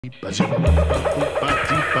Oh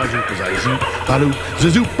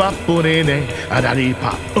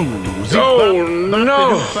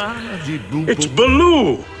no! It's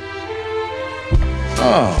Baloo!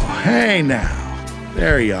 Oh, hey now.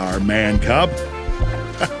 There you are, man cub.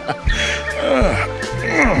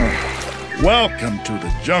 Welcome to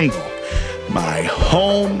the jungle. My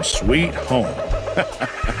home, sweet home.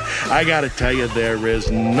 I gotta tell you, there is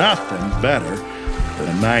nothing better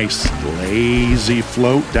than a nice, lazy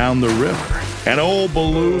float down the river. And old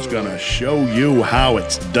Baloo's gonna show you how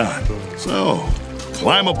it's done. So,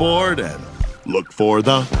 climb aboard and look for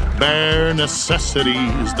the bare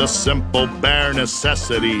necessities, the simple bare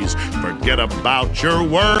necessities. Forget about your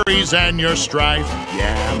worries and your strife.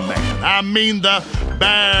 Yeah, man, I mean the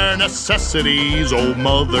bare necessities, old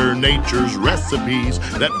Mother Nature's recipes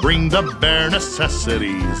that bring the bare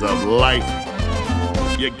necessities of life.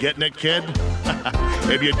 You getting it, kid?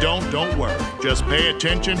 If you don't worry. Just pay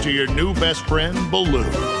attention to your new best friend, Baloo.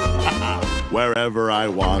 Wherever I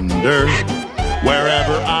wander,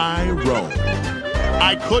 wherever I roam,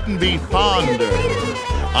 I couldn't be fonder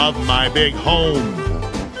of my big home.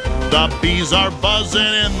 The bees are buzzing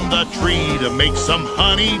in the tree to make some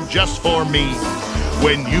honey just for me.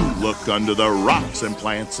 When you look under the rocks and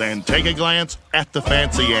plants and take a glance at the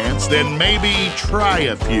fancy ants, then maybe try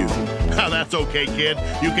a few. Now that's okay, kid.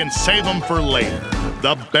 You can save them for later.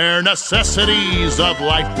 The bare necessities of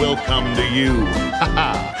life will come to you.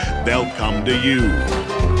 They'll come to you.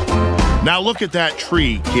 Now look at that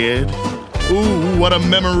tree, kid. Ooh, what a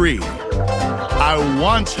memory. I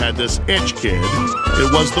once had this itch, kid.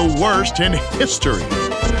 It was the worst in history.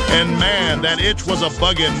 And man, that itch was a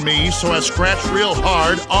bugging me, so I scratched real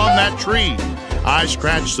hard on that tree. I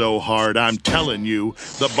scratched so hard, I'm telling you,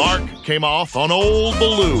 the bark came off on old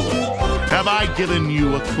Baloo. Have I given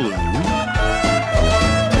you a clue?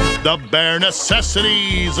 The bare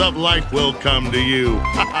necessities of life will come to you.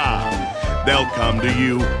 They'll come to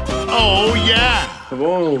you. Oh, yeah. Of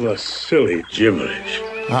all the silly gibberish.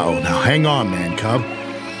 Uh-oh, now hang on, man cub.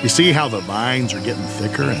 You see how the vines are getting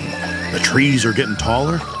thicker and the trees are getting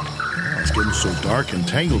taller? It's getting so dark and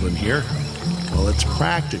tangled in here. Well, it's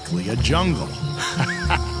practically a jungle.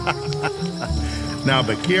 Now,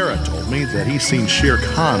 Bagheera told me that he's seen Shere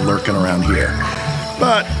Khan lurking around here.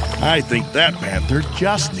 But I think that panther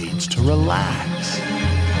just needs to relax.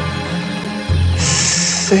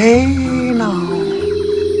 Say now,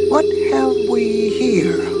 what have we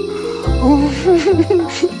here? Oh,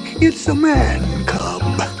 it's a man cub.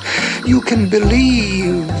 You can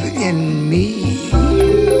believe in me.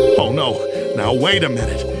 Oh, no. Now, wait a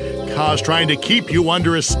minute. Kaa's trying to keep you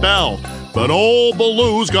under his spell, but old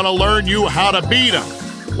Baloo's gonna learn you how to beat him.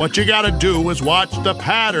 What you gotta do is watch the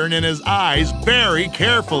pattern in his eyes very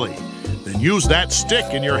carefully. Then use that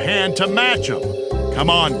stick in your hand to match him. Come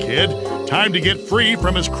on, kid. Time to get free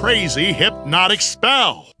from his crazy hypnotic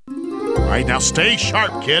spell. All right, now stay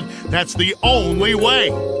sharp, kid. That's the only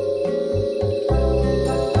way.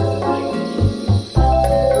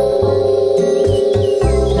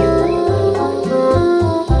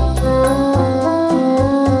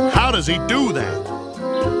 How does he do that?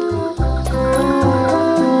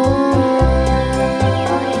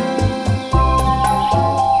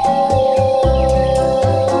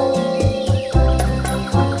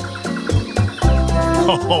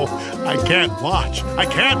 Oh, I can't watch. I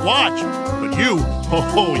can't watch. But you,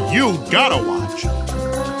 you gotta watch.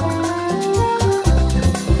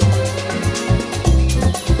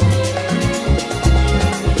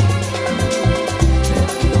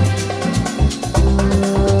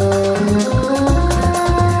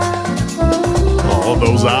 Oh,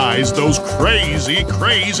 those eyes, those crazy,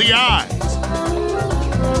 crazy eyes.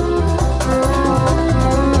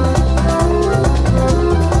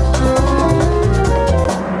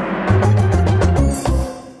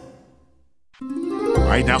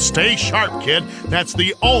 All right, now stay sharp, kid. That's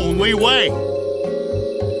the only way.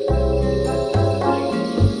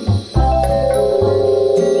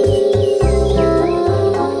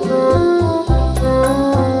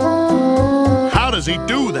 How does he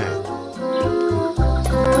do that?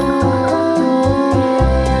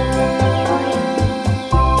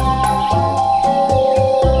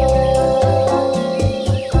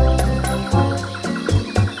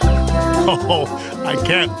 Oh, I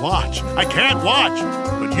can't watch. I can't watch.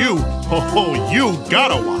 But you, you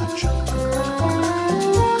gotta watch.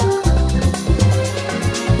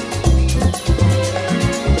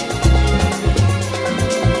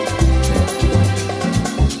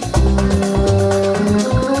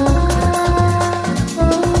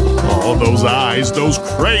 Oh, those eyes, those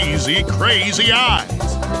crazy, crazy eyes.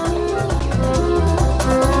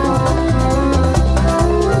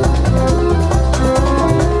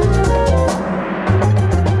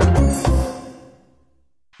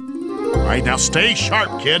 stay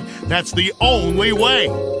sharp, kid. That's the only way.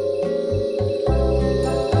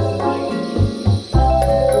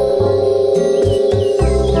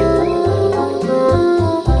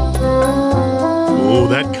 Oh,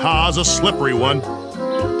 that Kaa's a slippery one.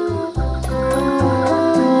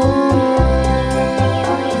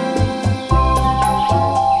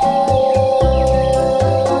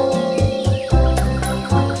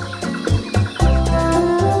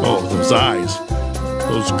 Oh, those eyes.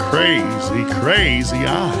 Those crazy, crazy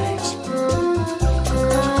eyes.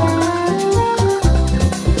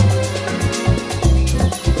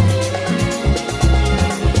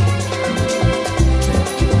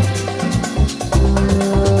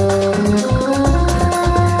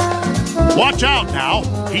 Watch out now.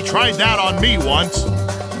 He tried that on me once.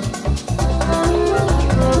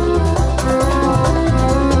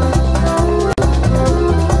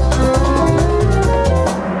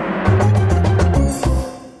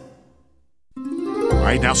 All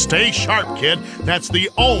right, now stay sharp, kid. That's the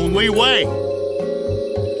only way.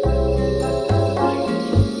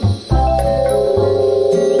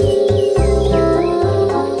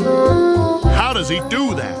 How does he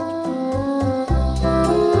do that?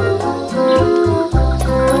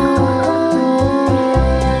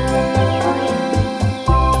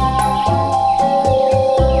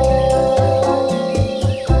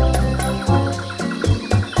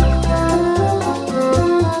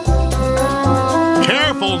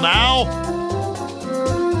 Now.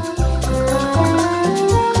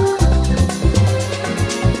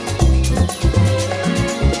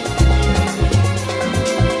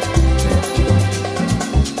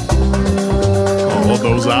 Oh,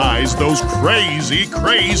 those eyes, those crazy,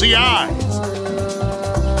 crazy eyes.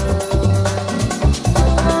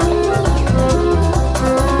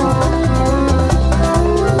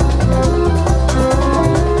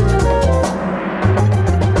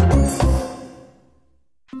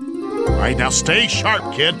 Now stay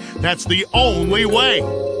sharp, kid. That's the only way.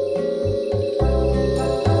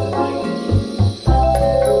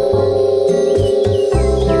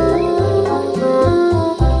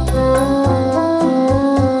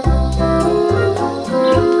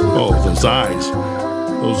 Oh, those eyes.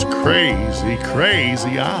 Those crazy,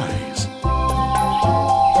 crazy eyes.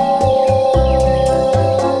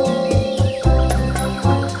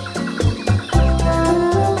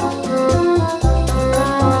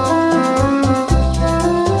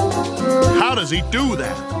 How does he do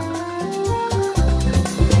that?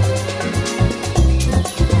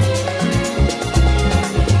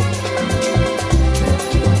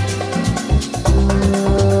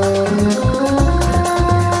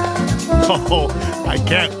 Oh, I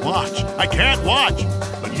can't watch. I can't watch.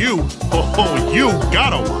 But you, oh, you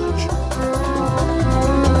gotta watch.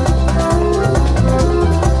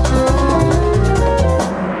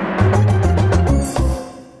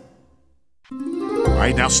 All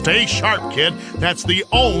right, now stay sharp, kid. That's the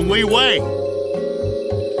only way.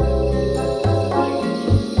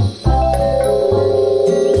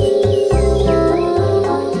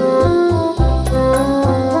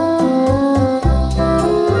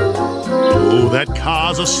 Oh, that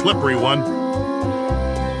Kaa's a slippery one.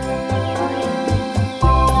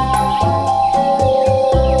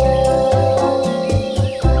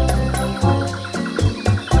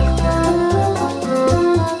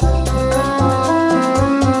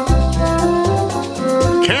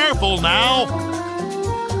 Careful now.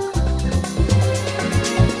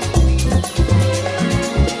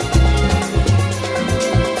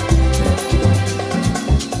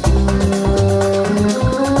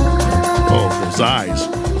 Oh, those eyes.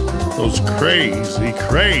 Those crazy,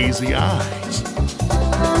 crazy eyes.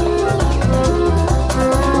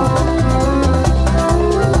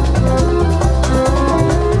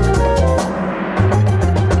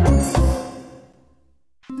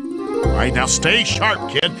 All right, now stay sharp,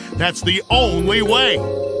 kid. That's the only way.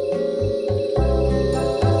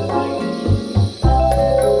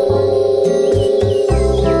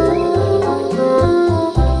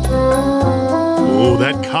 Oh,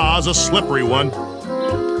 that Kaa's a slippery one.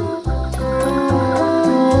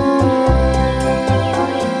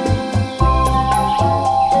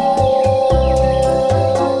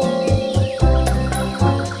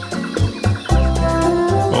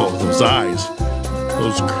 Oh, those eyes.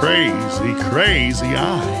 Those crazy, crazy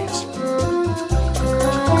eyes.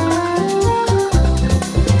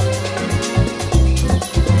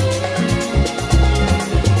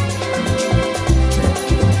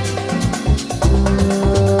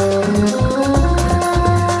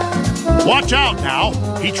 Watch out now.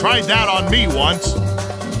 He tried that on me once.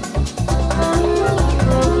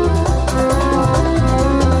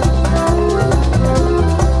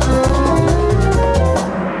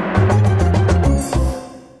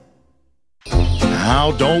 Now,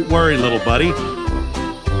 don't worry, little buddy.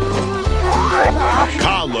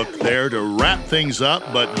 Kaa looked there to wrap things up,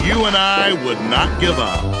 but you and I would not give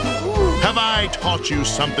up. Have I taught you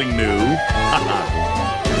something new?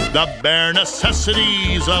 The bare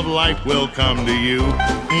necessities of life will come to you.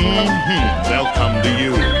 They'll come to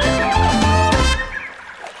you.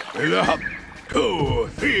 2,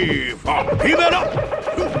 3, 4. Keep it up.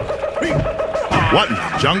 2, 3, 4. What in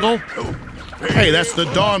the jungle? Hey, that's the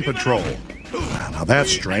Dawn Patrol. Now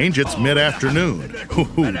that's strange. It's mid-afternoon.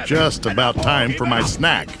 Just about time for my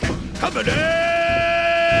snack. Company!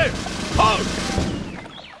 Halt!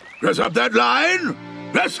 Press up that line.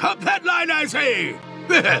 Press up that line, I say.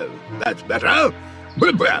 Well, that's better.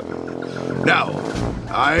 Now,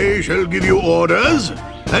 I shall give you orders,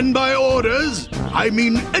 and by orders, I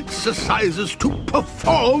mean exercises to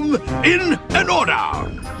perform in an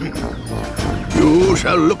order. You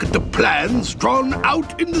shall look at the plans drawn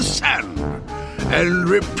out in the sand and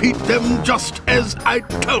repeat them just as I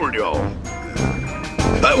told you.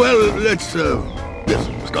 Well, let's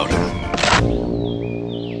get started.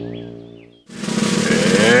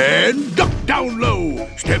 And duck down low,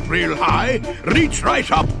 step real high, reach right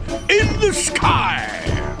up in the sky.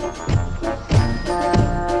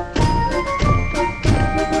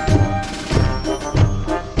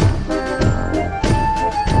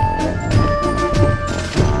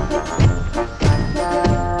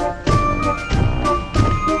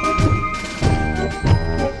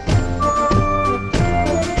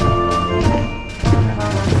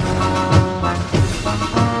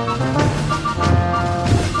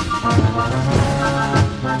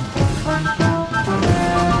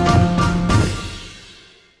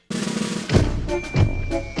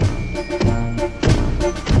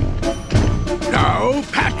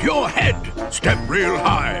 Step real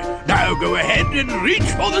high. Now go ahead and reach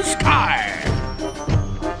for the sky.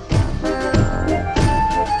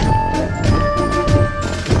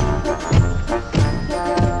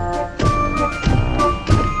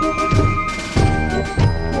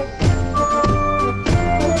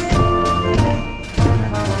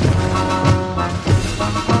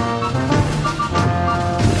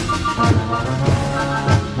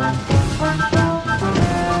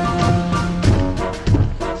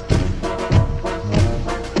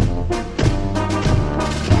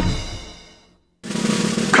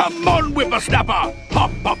 Whippersnapper,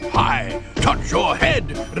 hop up high, touch your head,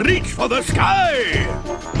 reach for the sky.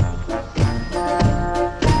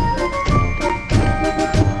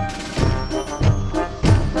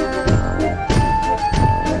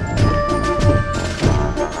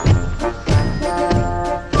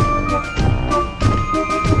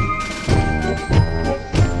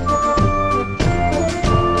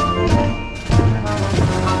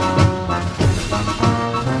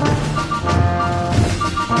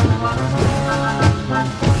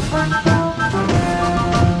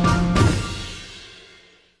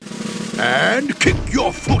 And kick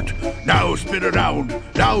your foot. Now spin around.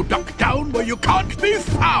 Now duck down where you can't be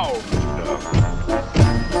found.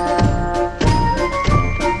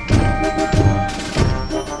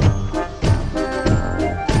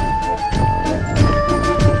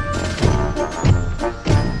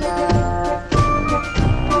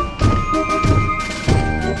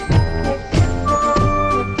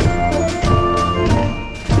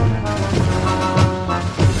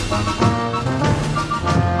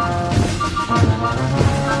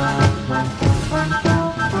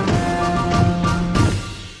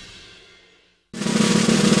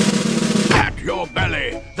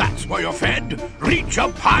 That's where you're fed. Reach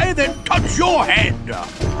up high, then touch your head.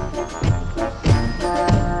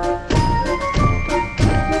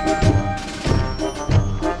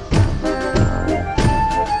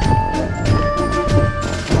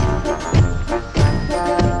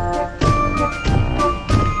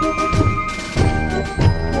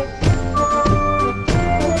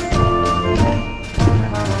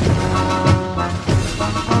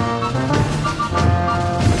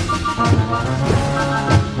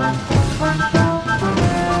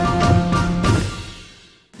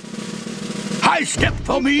 Step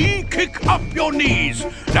for me, kick up your knees.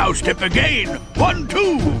 Now step again. 1,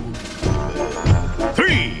 2,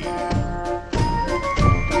 3.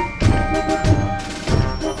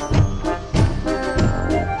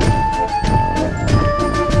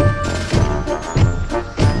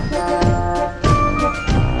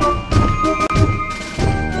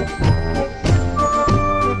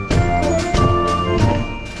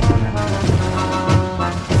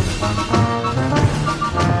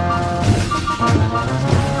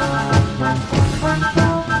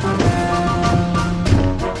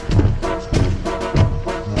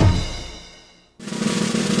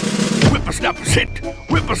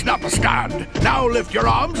 command. Now lift your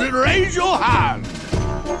arms and raise your hand.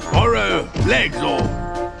 Or legs or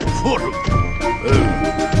foot.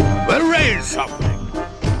 Well, raise something.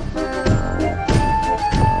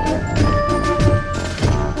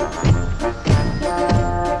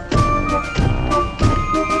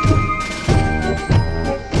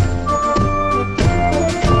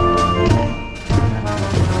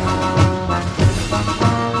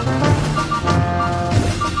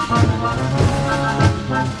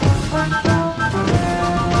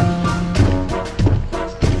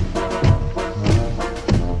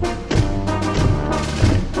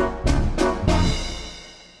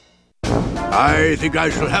 I think I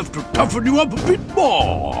shall have to toughen you up a bit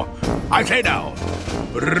more. I say now,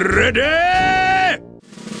 ready?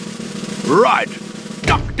 Right.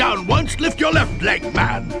 Duck down once, lift your left leg,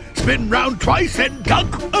 man. Spin round twice and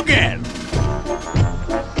duck again.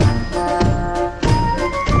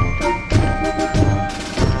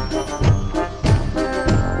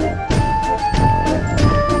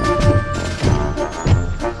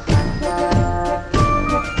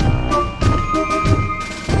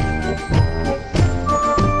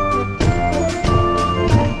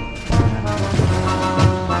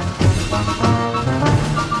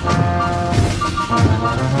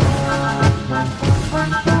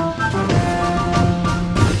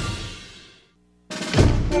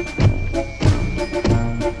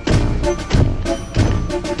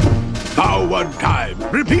 One time.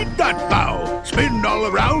 Repeat that bow. Spin all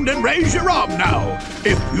around and raise your arm now.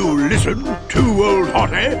 If you listen to old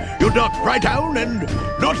Hathi, you'll duck right down and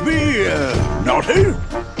not be naughty.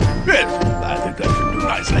 Yes, I think that should do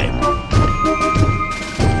nicely.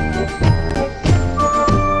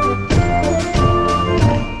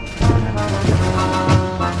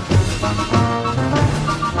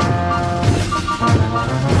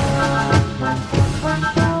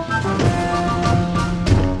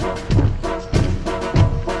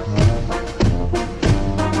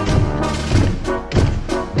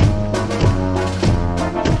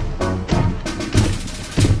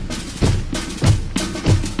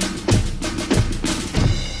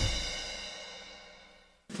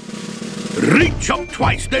 Reach up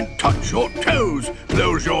twice, then touch your toes.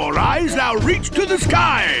 Close your eyes, now reach to the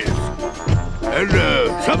skies. And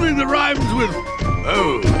something that rhymes with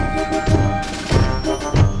O's.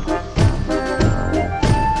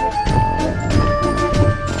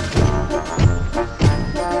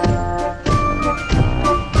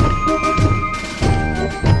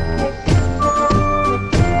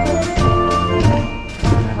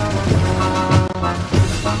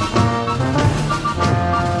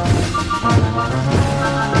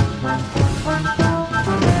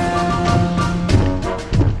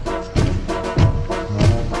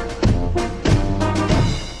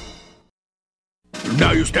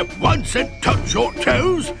 Now you step once and touch your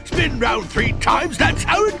toes. Spin round 3 times, that's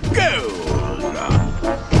how it goes.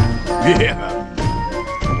 Yeah.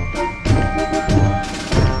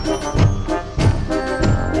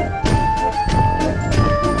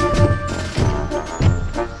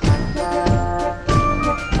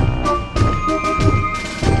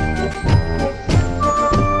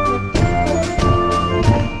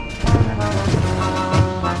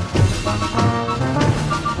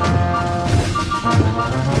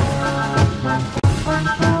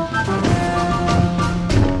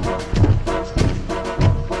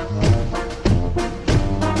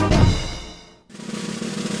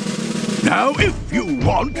 Now, if you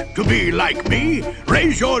want to be like me,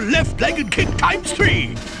 raise your left leg and kick times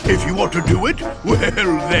 3. If you want to do it, well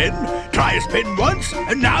then, try a spin once,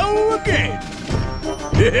 and now again.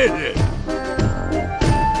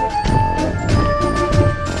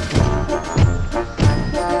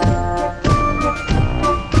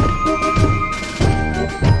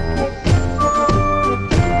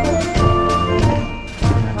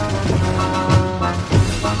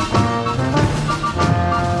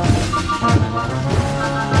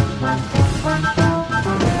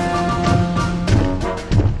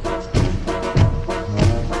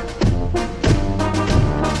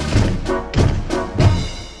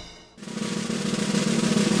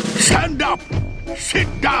 Stand up, sit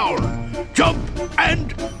down, jump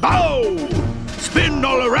and bow. Spin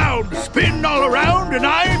all around, and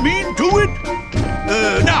I mean do it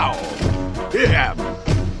now. Yeah.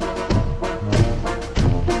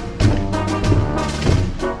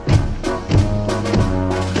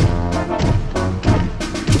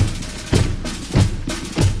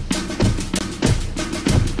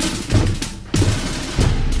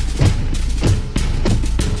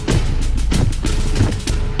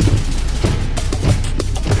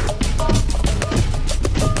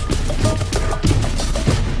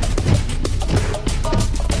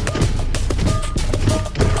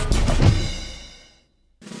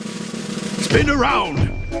 Spin around,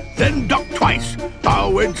 then duck twice.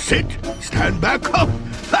 Bow and sit, stand back up.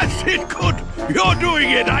 That's it, good. You're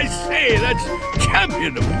doing it, I say. That's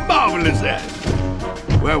champion. Marvelous that.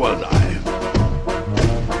 Where was I?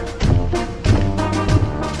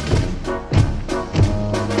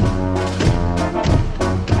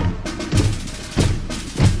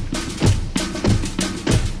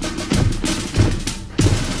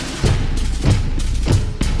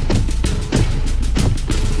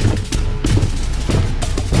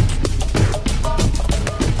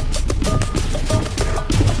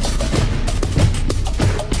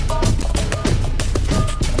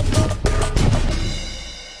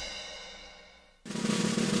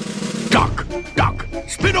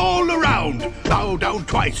 Bow down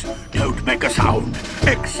twice, don't make a sound.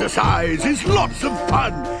 Exercise is lots of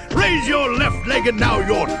fun. Raise your left leg and now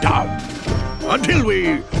you're down. Until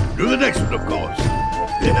we do the next one, of course.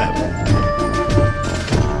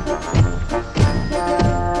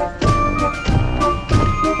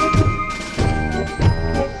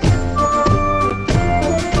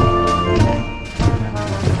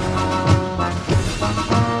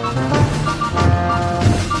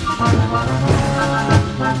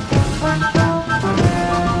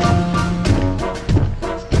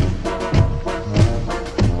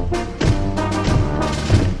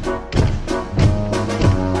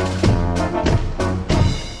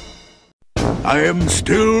 I am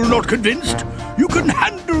still not convinced you can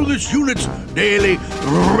handle this unit's daily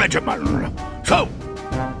regimen. So,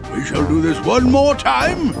 we shall do this one more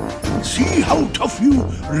time and see how tough you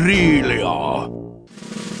really are.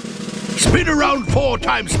 Spin around 4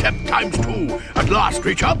 times step times 2. At last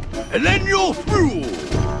reach up, and then you're through.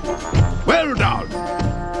 Well done.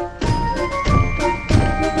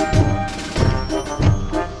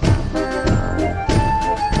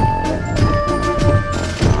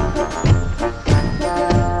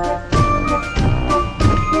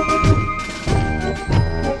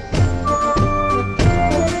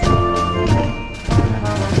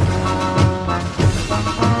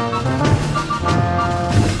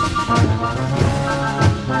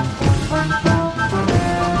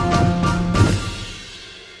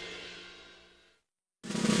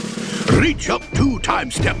 Reach up 2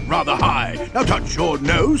 times, step rather high. Now touch your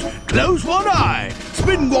nose, close one eye.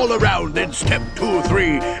 Spin all around, then step 2,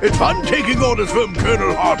 3. It's fun taking orders from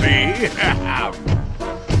Colonel Hathi.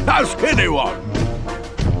 Ask anyone.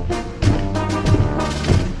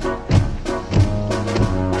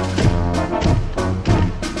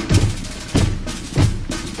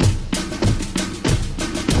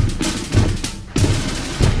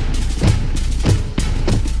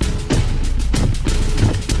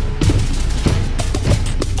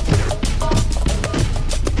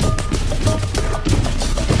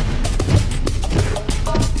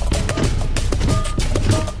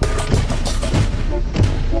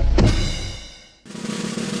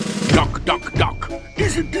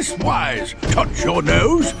 Isn't this wise? Touch your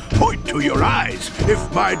nose, point to your eyes.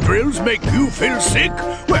 If my drills make you feel sick,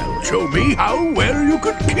 well, show me how well you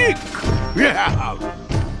can kick. Yeah.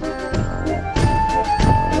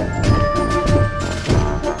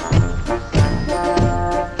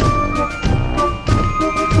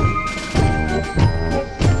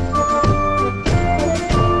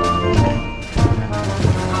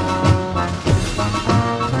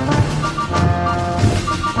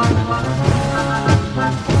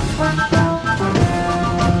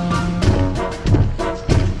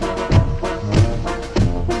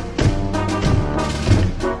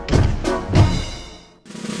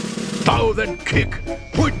 Then kick,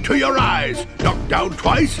 point to your eyes, knock down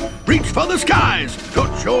twice, reach for the skies,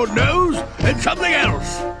 touch your nose and something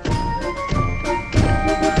else.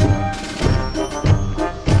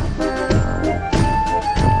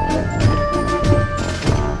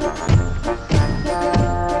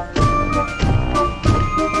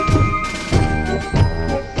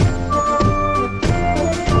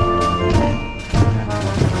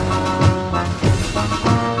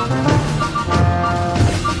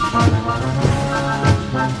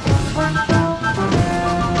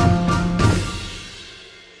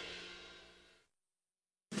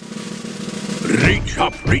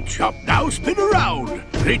 Reach up, now spin around.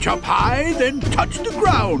 Reach up high, then touch the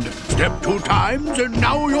ground. Step 2 times, and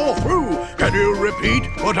now you're through. Can you repeat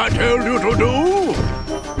what I told you to do?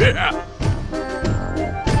 Yeah.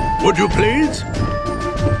 Would you please?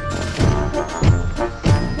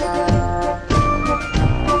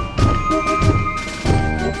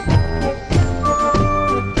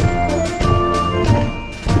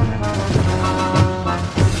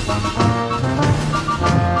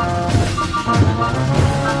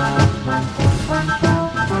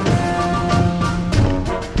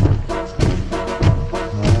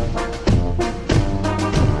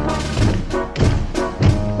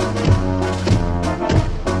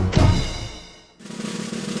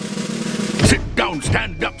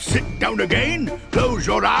 again. Close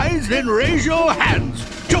your eyes, then raise your hands.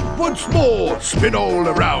 Jump once more, spin all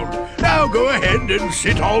around. Now go ahead and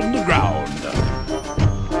sit on the ground.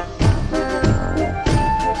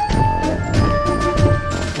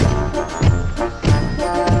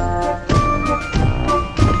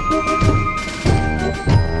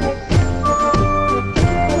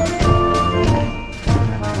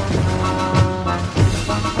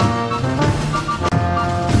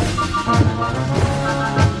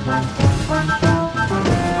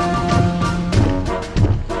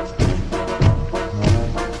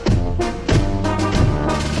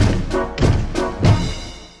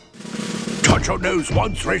 Your nose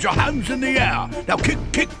once, raise your hands in the air. Now kick,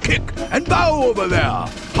 kick, kick, and bow over there.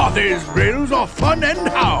 Hathi's drills are fun and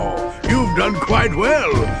how. You've done quite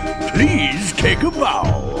well. Please take a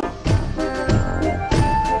bow.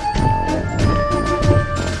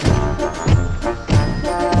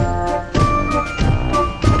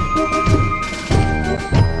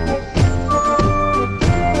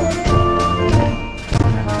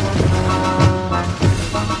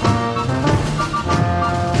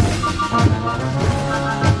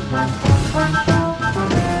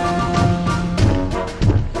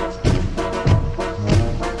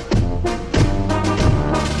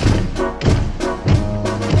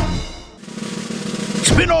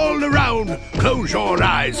 Spin all around, close your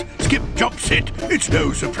eyes, skip, jump, sit, it's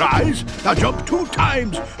no surprise. Now jump 2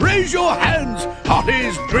 times, raise your hands,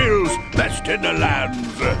 Hathi's drills, best in the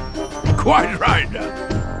lands. Quite right.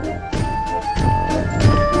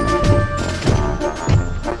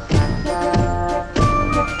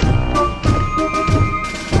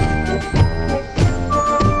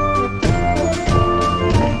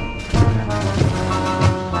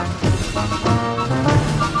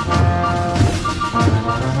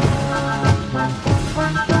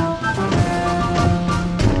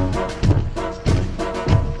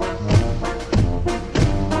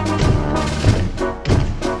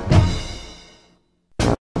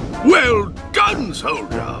 Well done,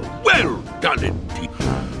 soldier. Well done indeed.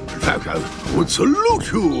 In fact, I would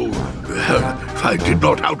salute you if I did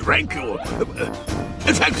not outrank you.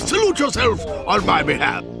 In fact, salute yourself on my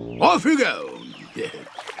behalf. Off you go.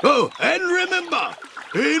 Oh, and remember,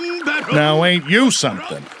 in battle... Now ain't you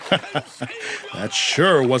something? That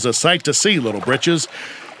sure was a sight to see, Little Britches.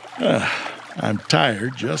 I'm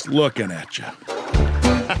tired just looking at you.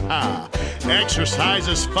 Exercise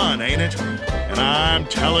is fun, ain't it? And I'm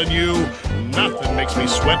telling you, nothing makes me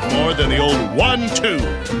sweat more than the old 1-2.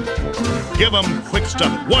 Give 'em quick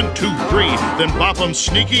stuff, 1, 2, 3, then bop 'em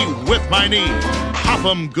sneaky with my knee. Hop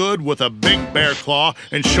 'em good with a big bear claw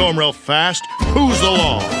and show 'em real fast who's the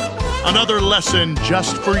law. Another lesson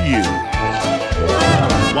just for you.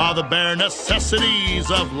 While the bare necessities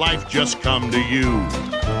of life just come to you.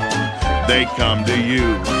 They come to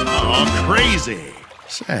you. Oh, crazy.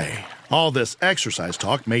 Say, all this exercise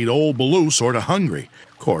talk made old Baloo sort of hungry.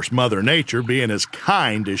 Of course, Mother Nature being as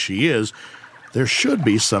kind as she is, there should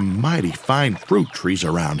be some mighty fine fruit trees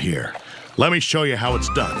around here. Let me show you how it's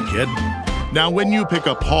done, kid. Now, when you pick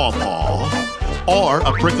a pawpaw or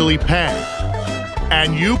a prickly pear,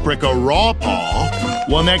 and you prick a raw paw,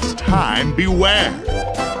 well, next time, beware.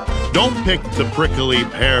 Don't pick the prickly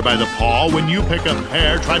pear by the paw. When you pick a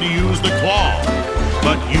pear, try to use the claw.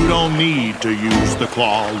 But you don't need to use the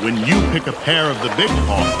claw when you pick a pear of the big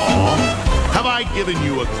pawpaw. Have I given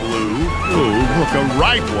you a clue? Ooh, look, a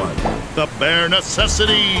ripe one. The bare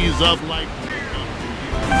necessities of life.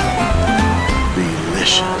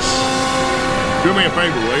 Delicious. Do me a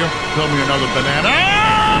favor, will you? Tell me another banana.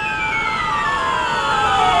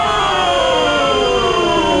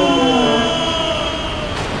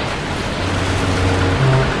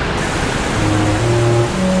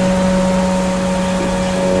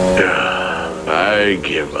 I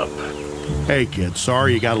give up. Hey, kid,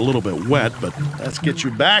 sorry you got a little bit wet, but let's get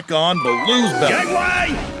you back on Baloo's belly.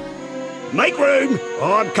 Gangway! Make room!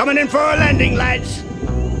 I'm coming in for a landing, lads.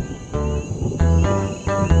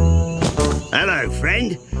 Hello,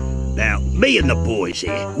 friend. Now, me and the boys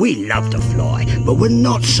here, we love to fly, but we're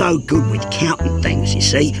not so good with counting things, you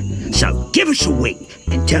see. So give us a wink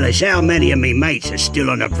and tell us how many of me mates are still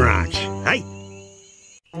on the branch, eh?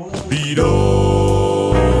 Be-do,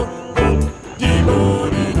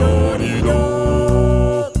 be-bo-dee-do-dee-do.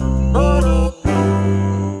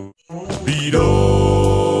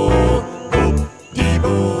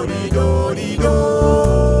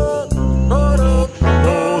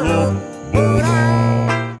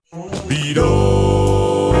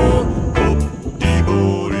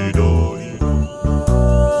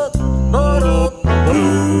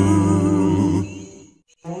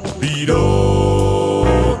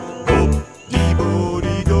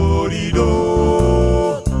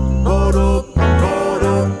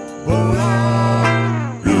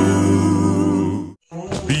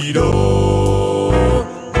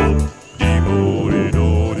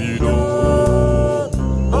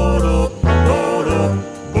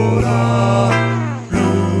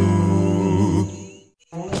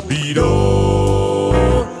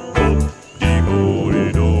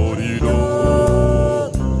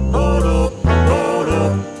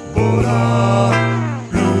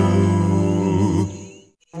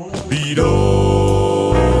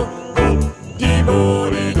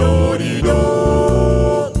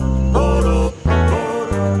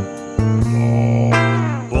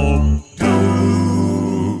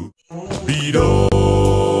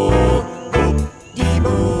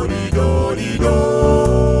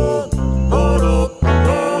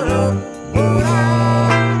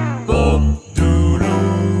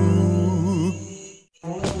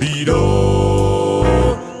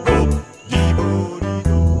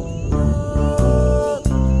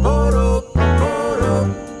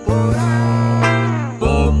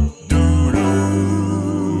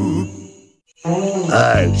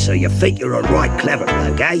 So you think you're a right clever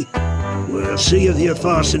bloke, eh? We'll see if you're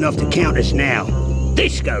fast enough to count us now.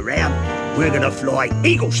 This go round, we're gonna fly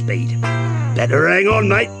eagle speed. Better hang on,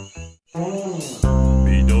 mate.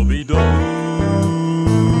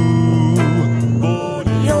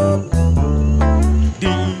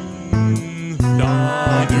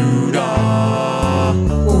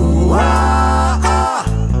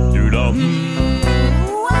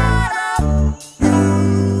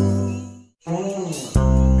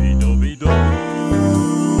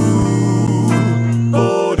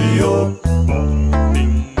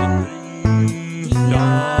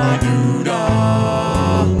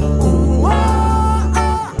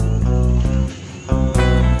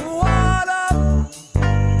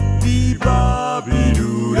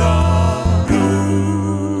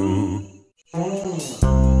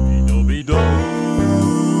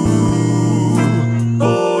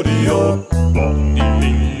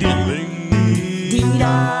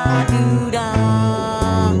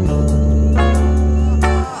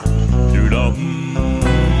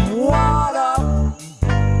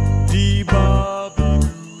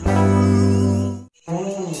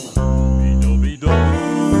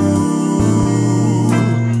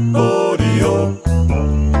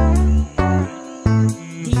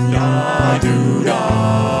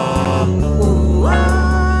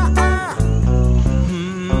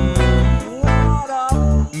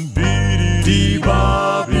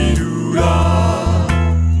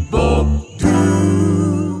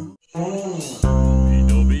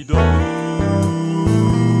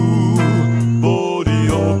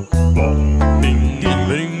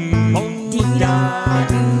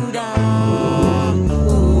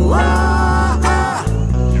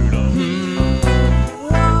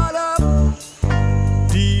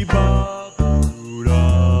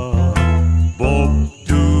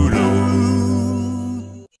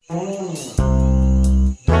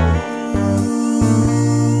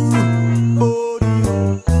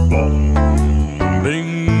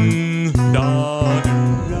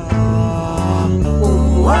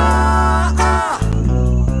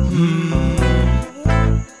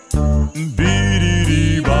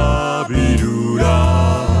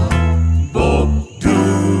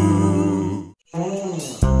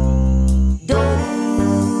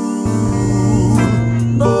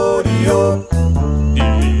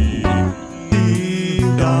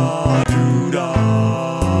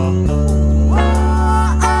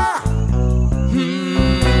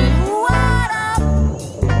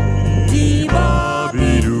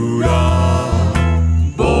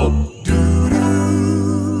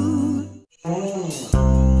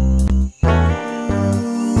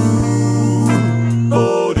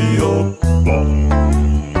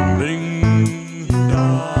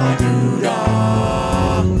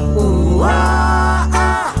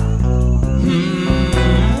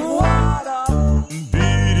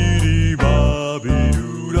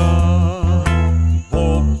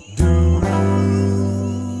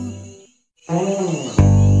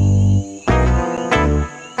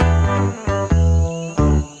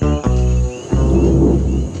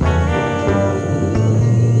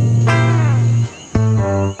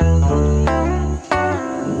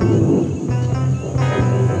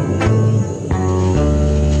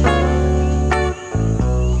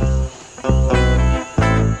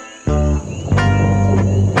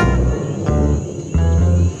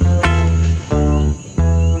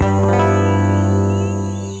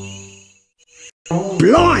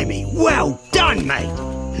 Blimey, well done, mate.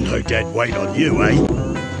 No dead weight on you, eh?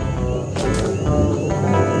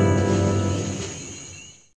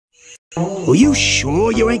 Are you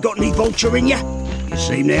sure you ain't got any vulture in you? You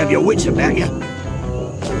seem to have your wits about you.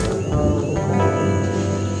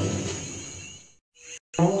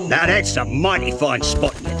 Now that's a mighty fine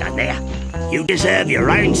spot you done there. You deserve your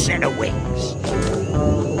own set of wings.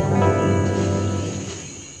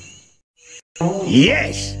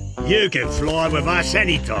 Yes, you can fly with us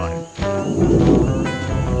anytime.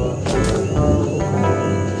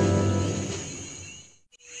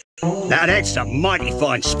 Now that's a mighty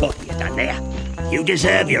fine spot you done there. You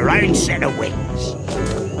deserve your own set of wings.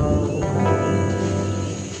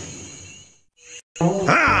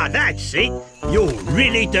 Ah, that's it. You're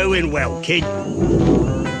really doing well, kid.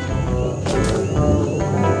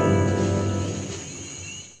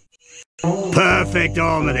 Perfect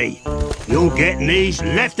harmony. You're getting these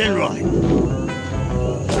left and right.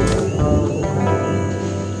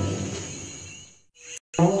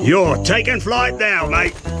 You're taking flight now,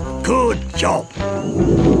 mate. Good job.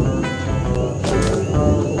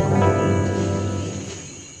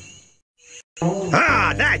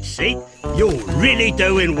 Ah, that's it. You're really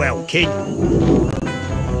doing well, kid.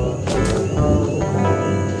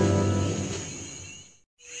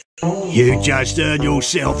 You just earned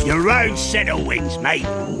yourself your own set of wings, mate.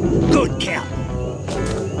 Good counting.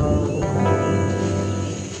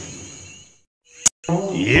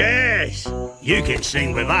 Yes, you can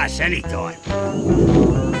sing with us anytime.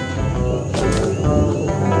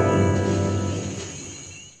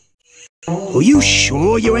 Are you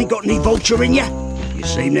sure you ain't got any vulture in you? You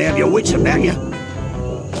seem to have your wits about you.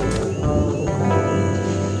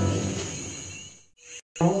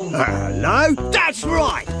 Hello? That's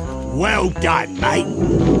right! Well done, mate.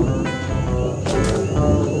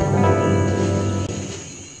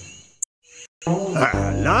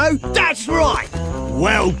 Hello? That's right!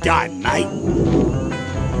 Well done, mate.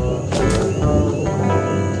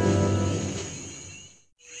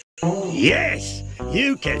 Yes,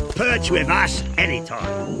 you can perch with us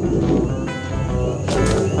anytime.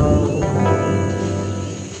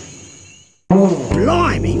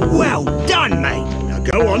 Blimey, well done, mate. Now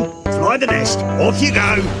go on, fly the nest. Off you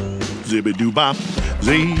go. Zibbity-bop,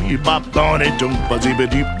 zee-bop, donny-doompa,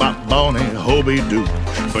 zibbity-bop, bonny, hobby-doo.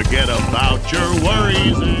 Forget about your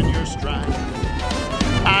worries and your strife.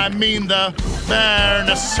 I mean the bare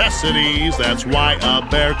necessities. That's why a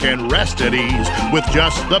bear can rest at ease with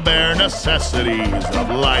just the bare necessities of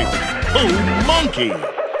life. Oh, monkey!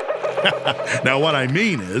 Now what I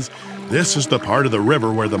mean is, this is the part of the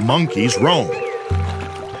river where the monkeys roam.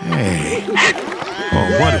 Hey,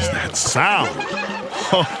 oh, what is that sound?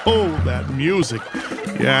 Oh, that music.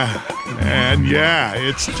 Yeah, and yeah,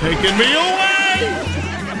 it's taking me away!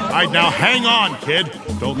 All right, now hang on, kid.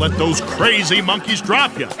 Don't let those crazy monkeys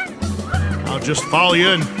drop you. I'll just follow you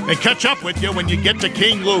and catch up with you when you get to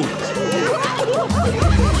King Louie's.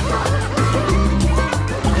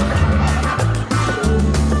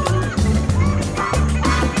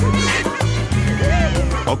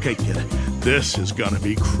 Okay, kid, this is gonna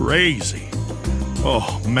be crazy.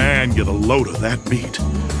 Oh, man, get a load of that beat.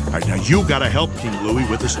 All right, now you gotta help King Louie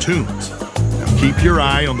with his tunes. Now keep your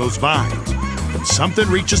eye on those vines. When something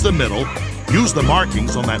reaches the middle, use the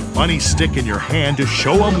markings on that funny stick in your hand to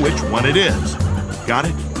show them which one it is. Got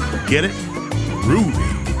it? Get it? Groovy.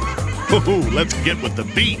 Oh, let's get with the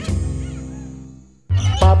beat.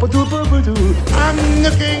 I'm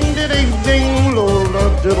the king, ding, Lord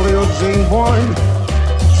of diddly boy.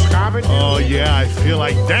 Oh, yeah, I feel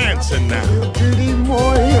like dancing now.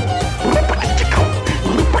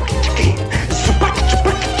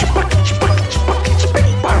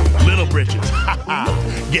 Little britches, ha-ha,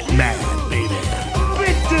 get mad, baby.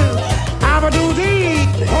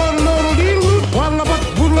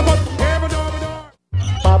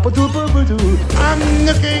 I'm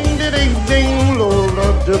the king, ding, Lord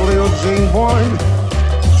of diddly boy.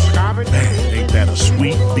 Man, ain't that a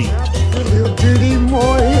sweet beat?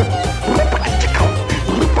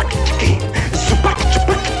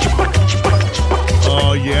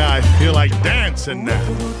 Oh yeah, I feel like dancing now.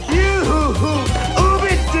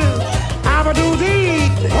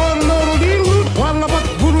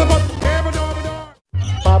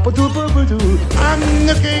 I'm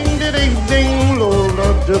the king, ding, Lord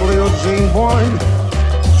of diddly boy.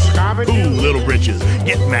 Ooh, little britches,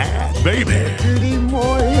 get mad, baby.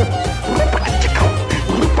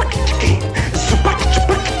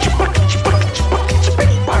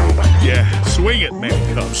 Yeah, swing it,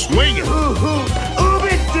 man, come swing it.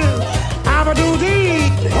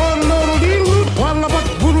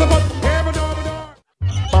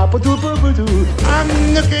 I'm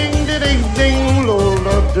the king, ding, Lord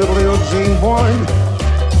of diddly boy.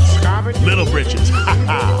 Little britches,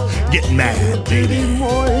 ha-ha, get mad, baby.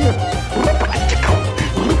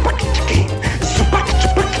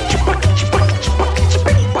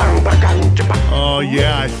 Oh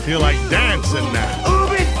yeah, I feel like dancing now.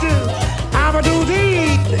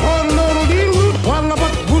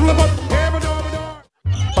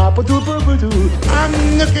 I'm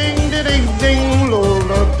looking ding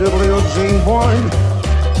lola diddly zing boy.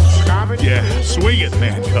 Yeah, swing it,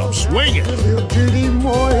 man, come swing it.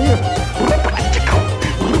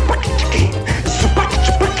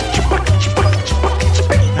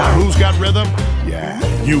 Now who's got rhythm? Yeah,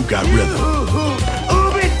 you got rhythm.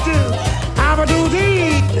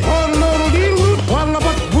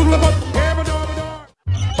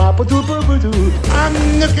 I'm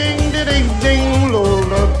looking ding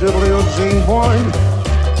lola diddly zing boy.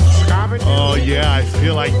 Oh yeah, I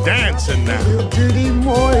feel like dancing now.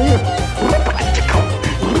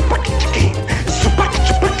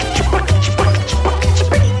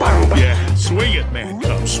 Yeah, swing it, man,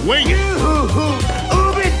 come swing it.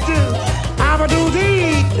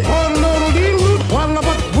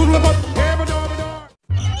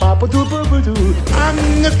 I'm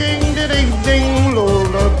looking ding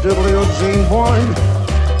lola diddly zing boy.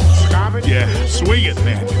 Yeah, swing it,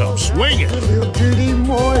 man, come swing it.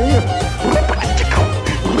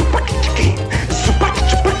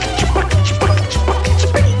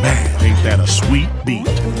 Man, ain't that a sweet beat?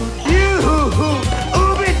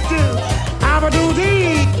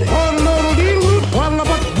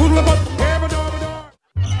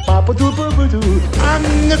 I'm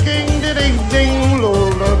looking ding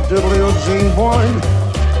lola diddly zing boy.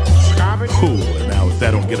 Cool, and now if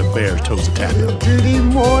that don't get a bear toes a tapping.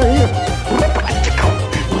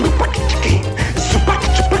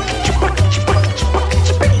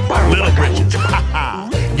 Little britches, ha ha,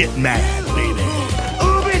 get mad, baby.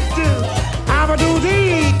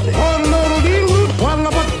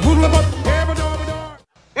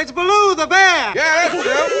 It's Baloo the bear. Yeah, that's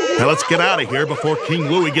it. Now let's get out of here before King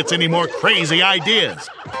Louie gets any more crazy ideas.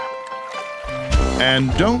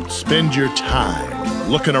 And don't spend your time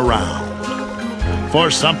looking around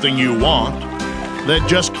for something you want that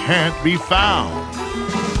just can't be found.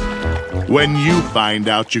 When you find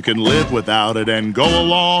out you can live without it and go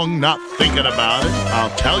along not thinking about it,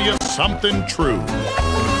 I'll tell you something true.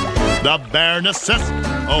 The Bare Necessities.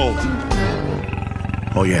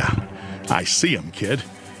 Oh yeah, I see 'em, kid.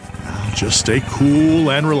 Now just stay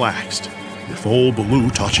cool and relaxed. If old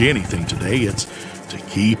Baloo taught you anything today, it's to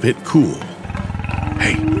keep it cool.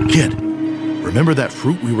 Hey, kid, remember that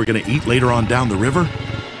fruit we were going to eat later on down the river?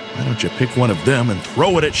 Why don't you pick one of them and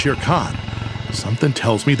throw it at Shere Khan? Something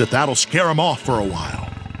tells me that that'll scare him off for a while.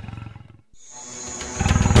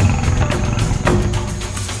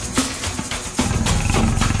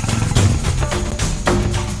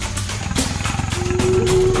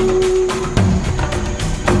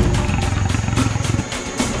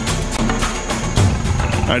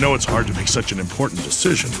 I know it's hard to make such an important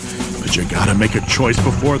decision, but you gotta make a choice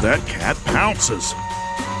before that cat pounces.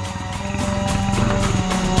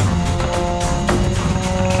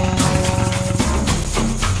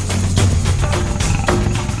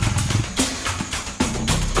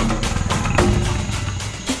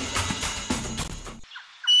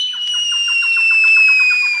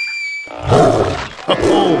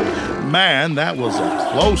 Oh, man, that was a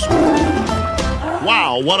close one.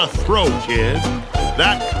 Wow, what a throw, kid.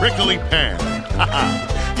 That prickly pear.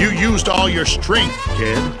 You used all your strength,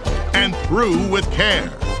 kid, and threw with care.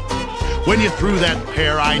 When you threw that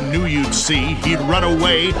pear, I knew you'd see he'd run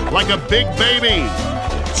away like a big baby.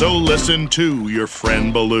 So listen to your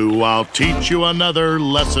friend Baloo. I'll teach you another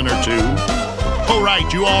lesson or two. Oh, right,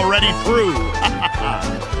 you already threw.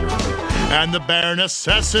 And the bare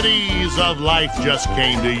necessities of life just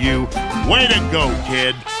came to you. Way to go,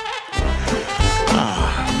 kid.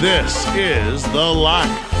 This is the life.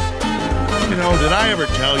 You know, did I ever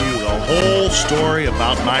tell you the whole story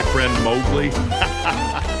about my friend Mowgli?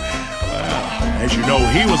 Well, as you know,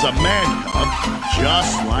 he was a man cub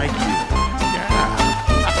just like you. Yeah.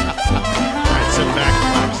 All right, sit back and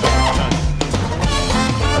relax.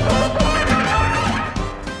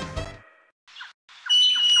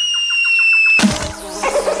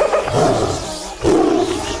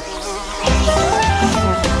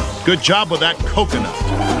 Good job with that coconut.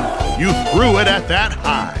 You threw it at that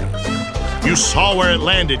high. You saw where it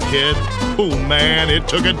landed, kid. Oh, man, it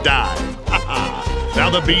took a dive. Now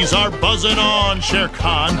the bees are buzzing on, Shere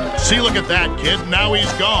Khan. See, look at that, kid. Now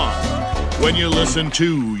he's gone. When you listen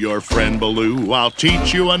to your friend Baloo, I'll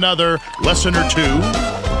teach you another lesson or two.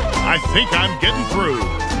 I think I'm getting through.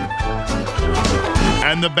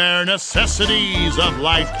 And the bare necessities of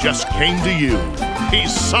life just came to you.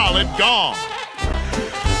 He's solid gone.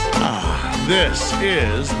 This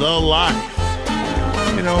is the life.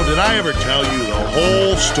 You know, did I ever tell you the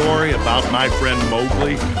whole story about my friend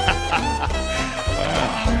Mowgli? Well,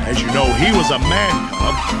 as you know, he was a man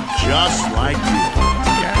cub just like you.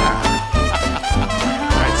 Yeah.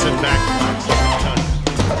 All right, sit back and relax.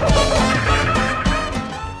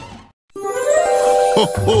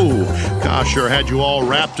 Ho-ho! Kaa sure had you all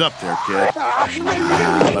wrapped up there, kid.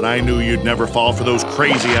 But I knew you'd never fall for those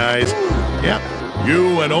crazy eyes. Yep,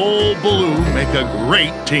 you and old Baloo make a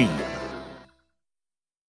great team.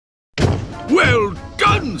 Well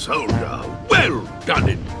done, soldier. Well done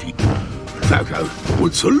indeed. In fact, I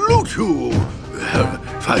would salute you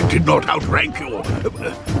if I did not outrank you.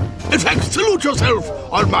 In fact, salute yourself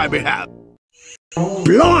on my behalf.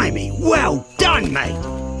 Blimey, well done, mate.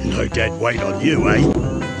 No dead weight on you, eh?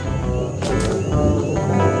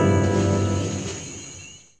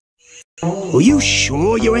 Are you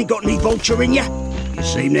sure you ain't got any vulture in you? You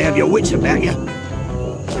seem to have your wits about you.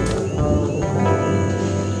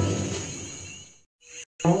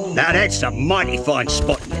 Now that's a mighty fine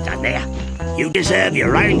spot you done there. You deserve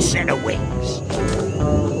your own set of wings.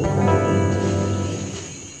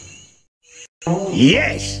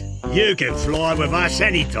 Yes, you can fly with us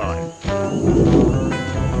anytime.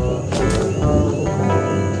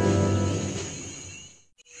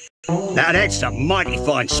 Now that's a mighty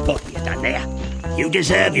fine spot you done there. You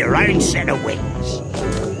deserve your own set of wings.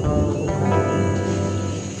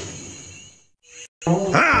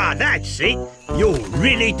 Ah, that's it. You're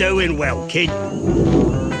really doing well, kid.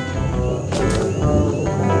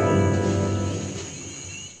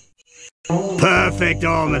 Perfect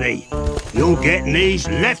harmony. You're getting these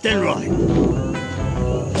left and right.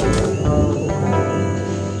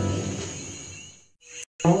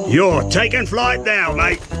 You're taking flight now,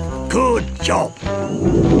 mate. Good job.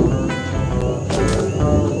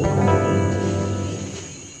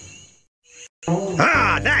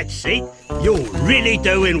 Ah, that's it. You're really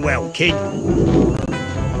doing well, kid.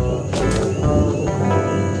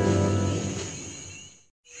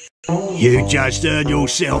 You just earned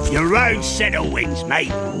yourself your own set of wings,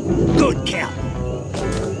 mate. Good counting.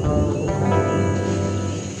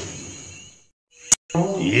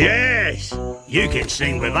 Yes, you can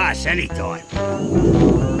sing with us anytime.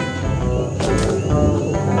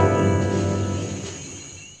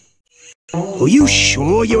 Are you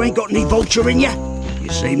sure you ain't got any vulture in you? You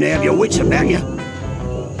seem to have your wits about you.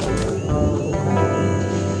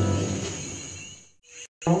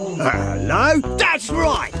 Hello? That's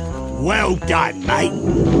right! Well done, mate.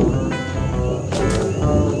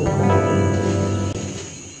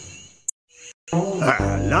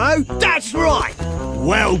 Hello? That's right!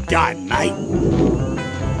 Well done, mate.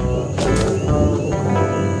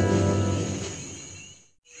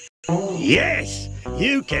 Yes,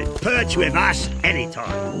 you can perch with us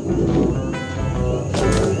anytime.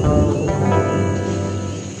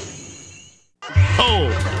 Oh,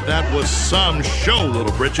 that was some show,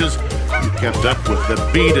 Little Britches. You kept up with the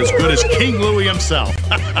beat as good as King Louie himself.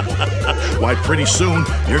 Why, pretty soon,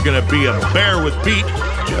 you're gonna be a bear with beat,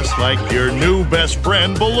 just like your new best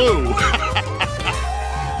friend, Baloo.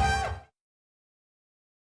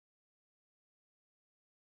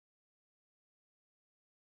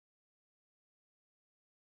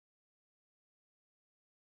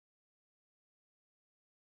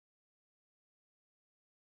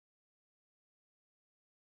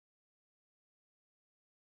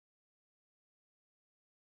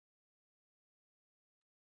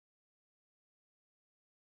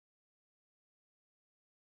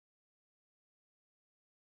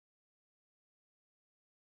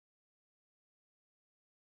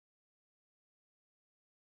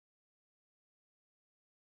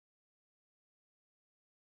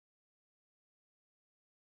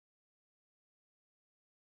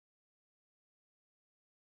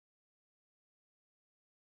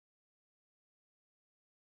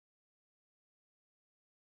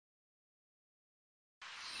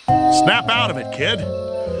 Snap out of it, kid.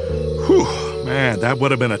 Whew, man, that would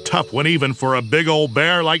have been a tough one even for a big old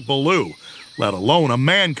bear like Baloo, let alone a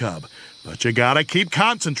man cub. But you gotta keep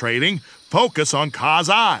concentrating. Focus on Kaa's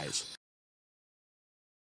eyes.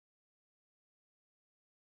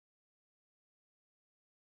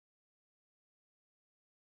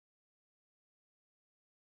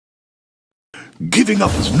 Giving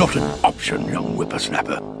up is not an option, young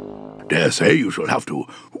whippersnapper. Dare say you shall have to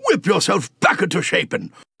whip yourself back into shape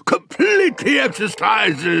and complete the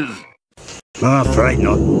exercises. I'm afraid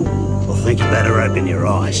not. I think you better open your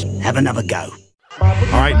eyes. Have another go. All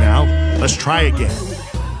right, now, let's try again.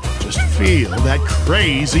 Just feel that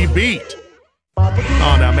crazy beat.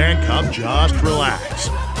 Oh, now, man cub, just relax.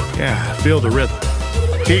 Yeah, feel the rhythm.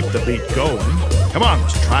 Keep the beat going. Come on,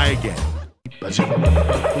 let's try again.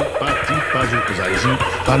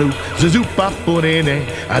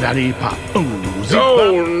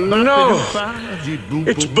 Oh, no!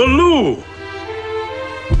 It's Baloo!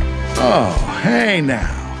 Oh, hey now.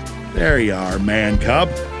 There you are, man cub.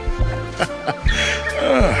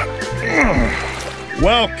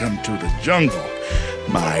 Welcome to the jungle,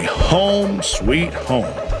 my home sweet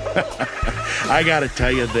home. I gotta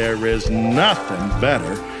tell you, there is nothing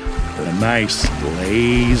better than a nice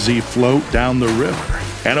lazy float down the river.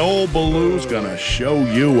 And old Baloo's gonna show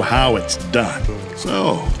you how it's done.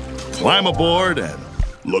 So, climb aboard and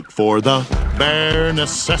look for the bare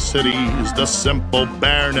necessities, the simple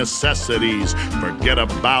bare necessities. Forget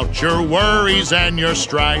about your worries and your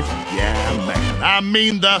strife. Yeah, man, I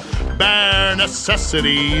mean the bare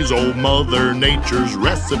necessities, old Mother Nature's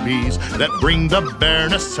recipes that bring the bare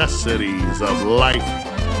necessities of life.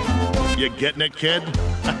 You getting it, kid?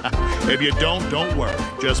 If you don't worry.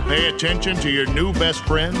 Just pay attention to your new best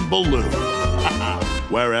friend, Baloo.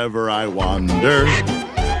 Wherever I wander,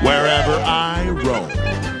 wherever I roam,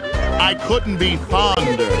 I couldn't be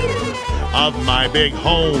fonder of my big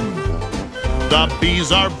home. The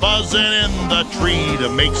bees are buzzing in the tree to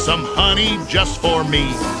make some honey just for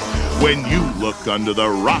me. When you look under the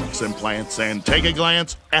rocks and plants and take a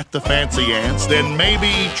glance at the fancy ants, then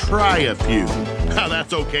maybe try a few.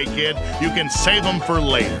 That's okay, kid. You can save them for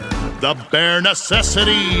later. The bare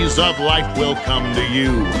necessities of life will come to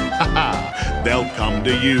you. They'll come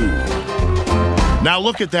to you. Now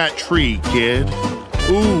look at that tree, kid.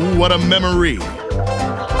 Ooh, what a memory.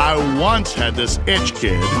 I once had this itch,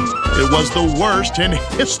 kid. It was the worst in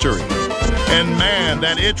history. And man,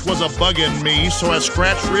 that itch was a bugging me, so I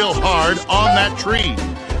scratched real hard on that tree.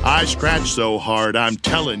 I scratched so hard, I'm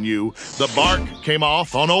telling you, the bark came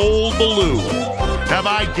off on old Baloo. Have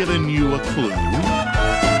I given you a clue?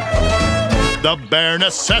 The bare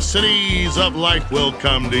necessities of life will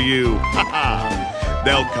come to you.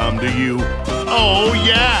 They'll come to you. Oh,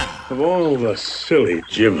 yeah. Of all the silly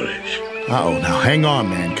gibberish. Uh-oh, now hang on,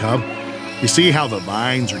 man cub. You see how the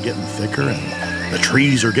vines are getting thicker and the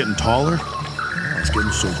trees are getting taller? It's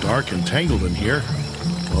getting so dark and tangled in here.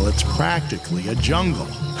 Well, it's practically a jungle.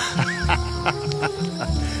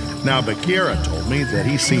 Now, Bagheera told me that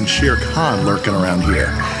he's seen Shere Khan lurking around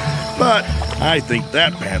here. But I think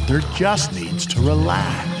that panther just needs to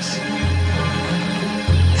relax.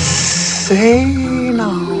 Say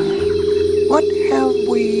now, what have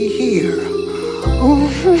we here? Oh,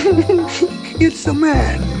 it's a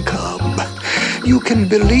man cub. You can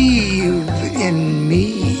believe in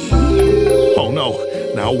me. Oh, no.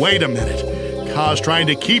 Now, wait a minute. Kaa's trying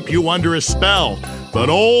to keep you under his spell, but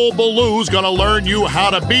old Baloo's gonna learn you how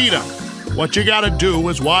to beat him. What you gotta do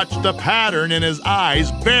is watch the pattern in his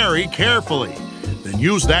eyes very carefully. Then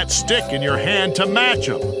use that stick in your hand to match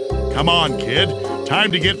him. Come on, kid.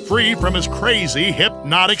 Time to get free from his crazy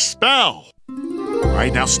hypnotic spell. All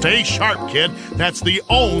right, now stay sharp, kid. That's the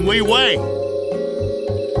only way.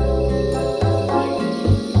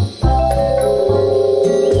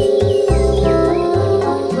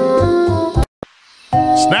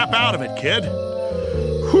 Snap out of it, kid.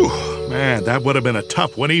 Whew, man, that would have been a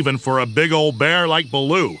tough one even for a big old bear like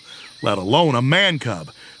Baloo, let alone a man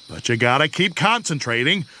cub. But you gotta keep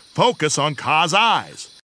concentrating. Focus on Kaa's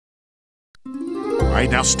eyes. All right,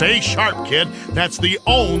 now stay sharp, kid. That's the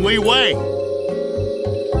only way.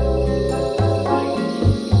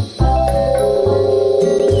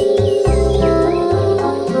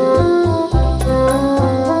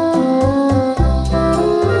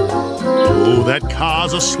 Oh, that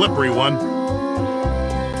Kaa's a slippery one.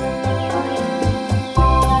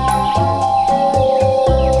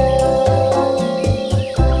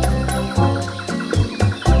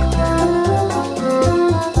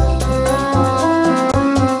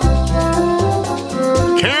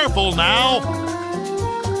 Careful now.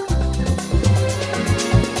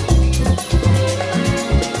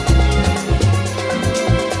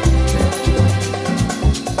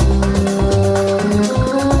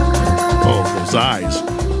 Oh, those eyes.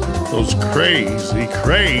 Those crazy,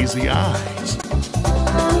 crazy eyes.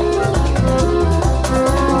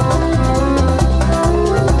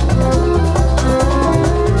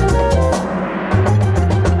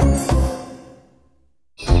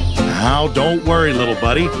 Now, don't worry, little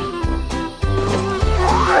buddy.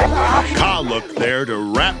 Kaa looked there to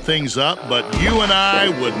wrap things up, but you and I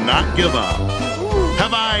would not give up.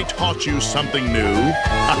 Have I taught you something new?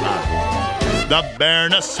 The bare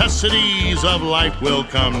necessities of life will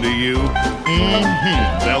come to you.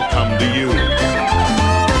 They'll come to you.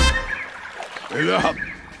 1,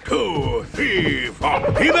 2, 3, 4.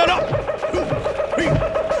 Keep it up. 2, 3, 4.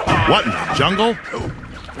 What in the jungle?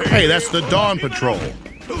 Hey, that's the Dawn Patrol.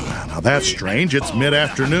 Now that's strange. It's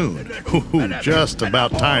mid-afternoon. Just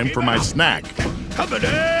about time for my snack. Company!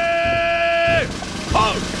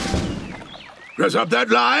 Halt! Press up that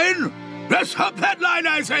line! Press up that line,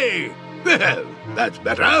 I say! Well, that's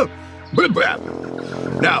better.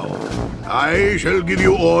 Now, I shall give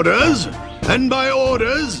you orders, and by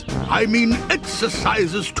orders, I mean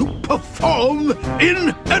exercises to perform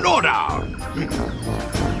in an order.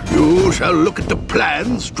 You shall look at the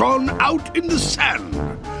plans drawn out in the sand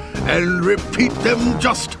and repeat them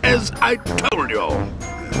just as I told you.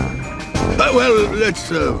 Well, let's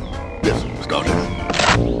get started.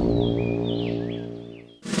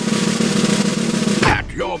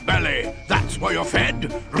 Pat your belly, that's where you're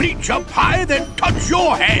fed. Reach up high, then touch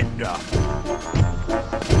your head.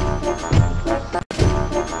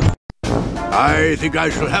 I think I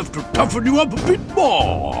shall have to toughen you up a bit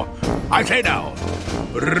more. I say now,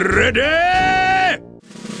 ready?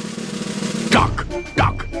 Duck,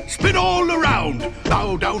 duck, spin all around.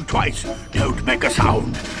 Bow down twice, don't make a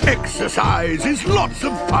sound. Exercise is lots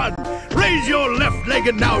of fun. Raise your left leg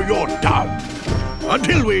and now you're done.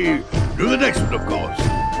 Until we do the next one, of course.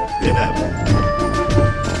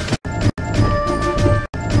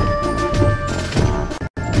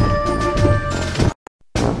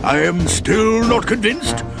 I am still not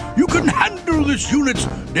convinced you can handle this unit's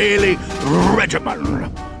daily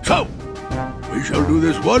regimen. So, we shall do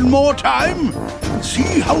this one more time and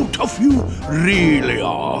see how tough you really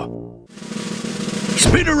are.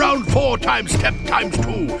 Spin around 4 times step times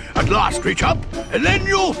 2. At last reach up, and then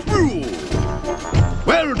you're through.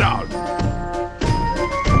 Well done.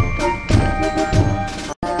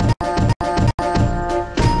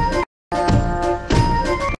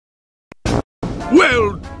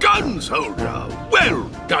 Well done, soldier. Well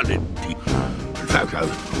done indeed. In fact, I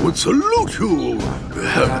would salute you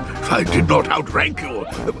if I did not outrank you.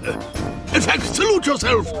 In fact, salute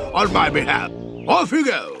yourself on my behalf. Off you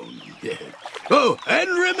go. Oh, and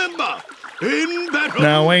remember, in battle...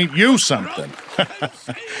 Now ain't you something?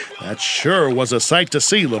 That sure was a sight to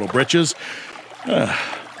see, Little Britches.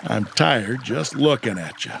 I'm tired just looking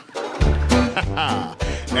at you.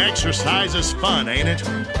 Exercise is fun, ain't it?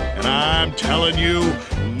 And I'm telling you,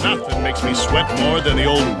 nothing makes me sweat more than the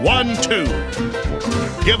old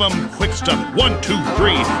 1-2. Give 'em quick stuff, 1, 2,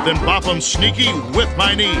 3, then bop 'em sneaky with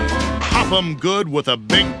my knee. Hop 'em good with a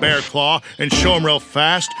big bear claw and show 'em real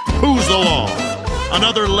fast who's the law.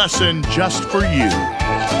 Another lesson just for you.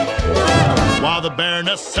 While the bare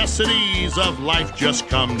necessities of life just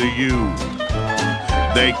come to you.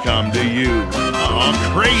 They come to you. Oh,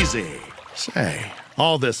 crazy. Say,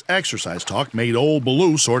 all this exercise talk made old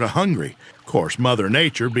Baloo sort of hungry. Of course, Mother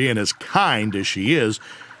Nature, being as kind as she is,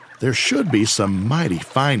 there should be some mighty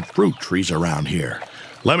fine fruit trees around here.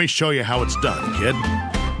 Let me show you how it's done, kid.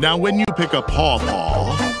 Now, when you pick a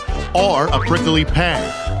pawpaw or a prickly pear,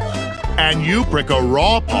 and you prick a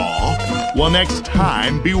raw paw, well, next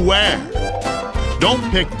time, beware.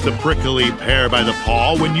 Don't pick the prickly pear by the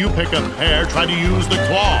paw. When you pick a pear, try to use the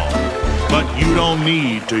claw. But you don't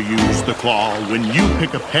need to use the claw when you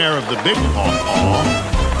pick a pear of the big pawpaw.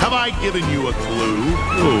 Have I given you a clue?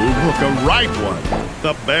 Ooh, look, a ripe one.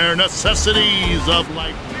 The bare necessities of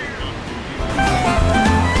life.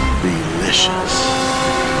 Delicious.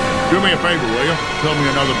 Do me a favor, will you? Fill me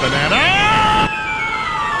another banana.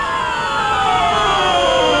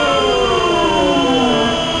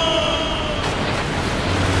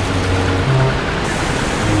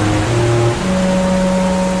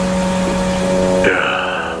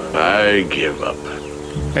 I give up.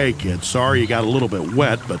 Hey, kid, sorry you got a little bit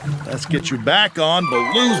wet, but let's get you back on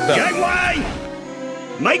Baloo's belly. Gangway!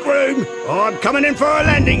 Make room! I'm coming in for a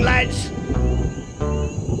landing, lads.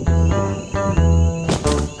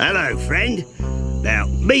 Hello, friend. Now,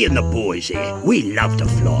 me and the boys here, we love to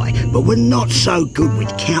fly, but we're not so good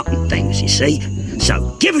with counting things, you see.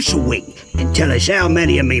 So give us a wing and tell us how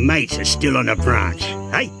many of me mates are still on the branch,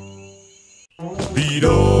 eh?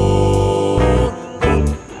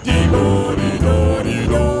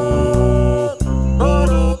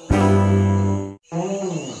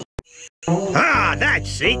 Ah,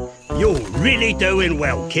 that's it. You're really doing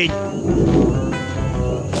well, kid.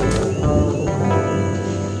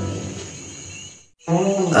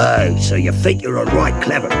 Oh, so you think you're a right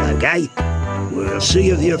clever bloke, eh? We'll see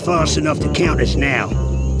if you're fast enough to count us now.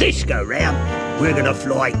 This go round, we're gonna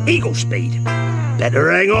fly eagle speed.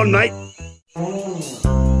 Better hang on, mate.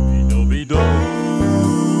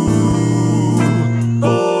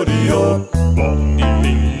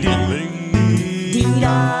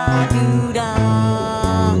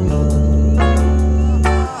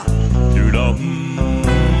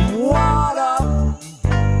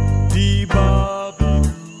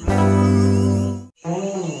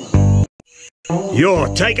 You're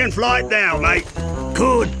taking flight now, mate.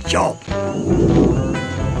 Good job.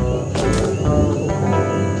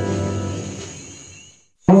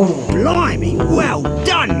 Blimey, well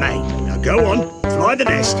done, mate. Now go on, fly by the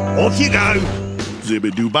nest. Off you go.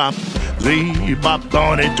 Zibbidoo-bop, zee-bop,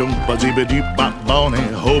 bonnie-doompa, zibbidoo-bop, bonnie,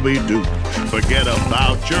 hobie-doo. Forget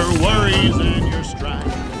about your worries and your strife.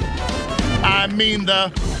 I mean the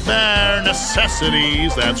bare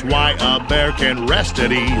necessities. That's why a bear can rest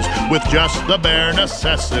at ease with just the bare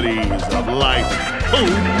necessities of life.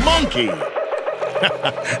 Ooh, monkey!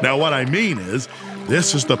 Now what I mean is,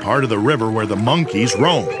 this is the part of the river where the monkeys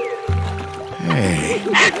roam. Hey,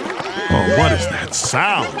 oh, what is that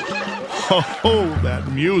sound? Oh,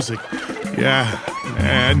 that music. Yeah,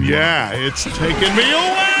 and yeah, it's taking me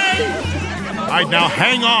away! All right, now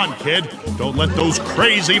hang on, kid. Don't let those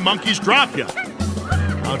crazy monkeys drop you.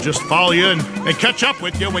 I'll just follow you and catch up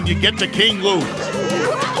with you when you get to King Louie.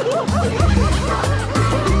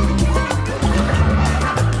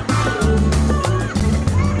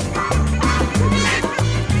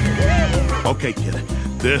 Okay, kid,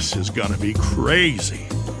 this is gonna be crazy.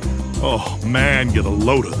 Oh, man, get a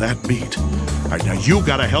load of that beat. All right, now you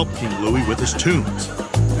gotta help King Louie with his tunes.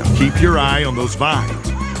 Now keep your eye on those vines.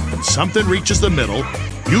 When something reaches the middle,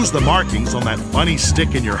 use the markings on that funny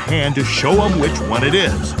stick in your hand to show them which one it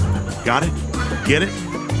is. Got it? Get it?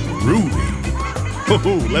 Groovy.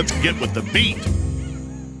 Oh, let's get with the beat.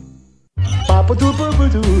 I'm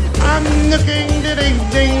the king,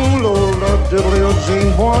 ding, Lola,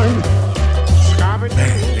 diddly-o-zing, boy.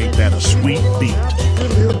 Man, ain't that a sweet beat?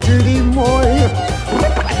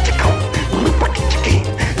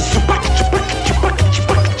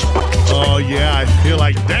 Oh yeah, I feel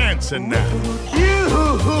like dancing now.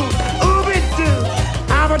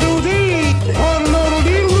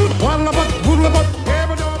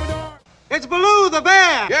 It's Baloo the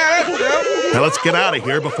bear! Yeah, that's true. Now let's get out of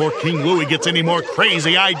here before King Louie gets any more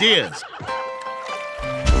crazy ideas.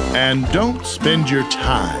 And don't spend your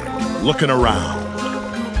time looking around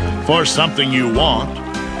for something you want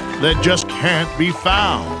that just can't be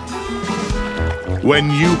found.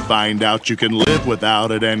 When you find out you can live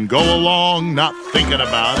without it and go along not thinking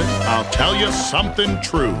about it, I'll tell you something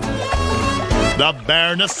true. The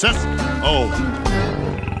bare necessities.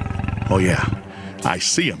 Oh yeah, I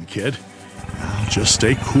see him, kid. Now just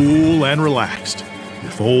stay cool and relaxed.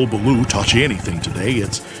 If old Baloo taught you anything today,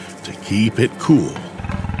 it's to keep it cool.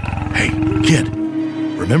 Hey, kid,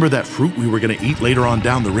 remember that fruit we were going to eat later on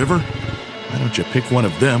down the river? Why don't you pick one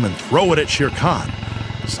of them and throw it at Shere Khan?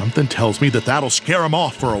 Something tells me that that'll scare him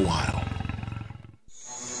off for a while.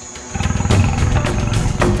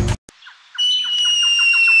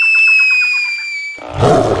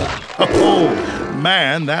 Oh,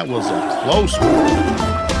 man, that was a close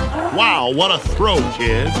one. Wow, what a throw,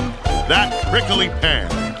 kid. That prickly pear.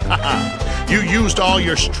 You used all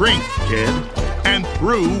your strength, kid, and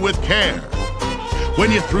threw with care.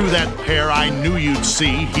 When you threw that pear, I knew you'd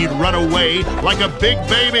see he'd run away like a big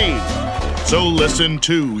baby. So listen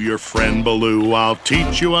to your friend Baloo. I'll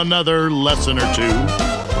teach you another lesson or two.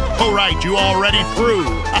 Oh, right, you already threw.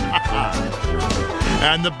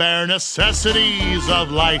 And the bare necessities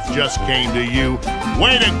of life just came to you.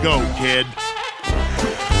 Way to go, kid.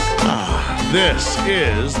 This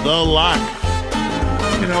is the life.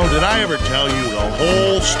 You know, did I ever tell you the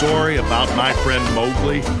whole story about my friend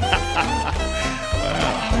Mowgli? Well,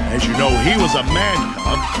 as you know, he was a man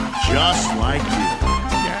cub just like you.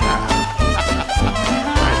 Yeah.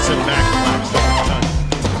 All right, sit back and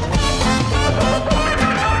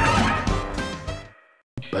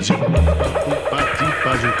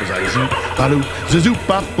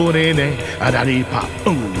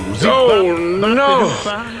Oh, no.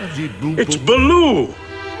 It's Baloo.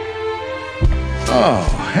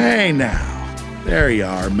 Oh, hey now. There you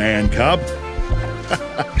are, man cub.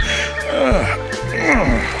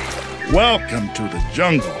 Welcome to the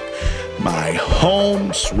jungle. My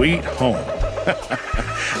home, sweet home.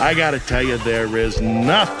 I gotta tell you, there is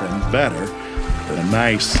nothing better than a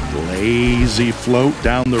nice, lazy float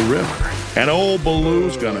down the river. And old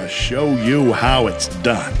Baloo's gonna show you how it's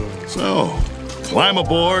done. So, climb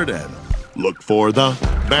aboard and look for the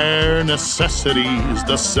bare necessities,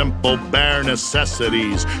 the simple bare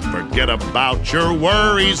necessities. Forget about your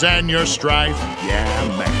worries and your strife. Yeah,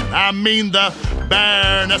 man, I mean the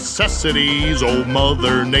bare necessities, old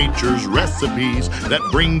Mother Nature's recipes that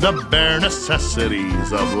bring the bare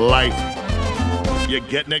necessities of life. You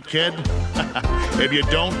getting it, kid? If you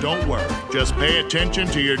don't worry. Just pay attention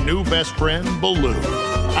to your new best friend, Baloo.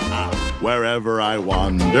 Wherever I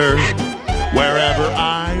wander, wherever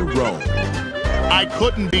I roam, I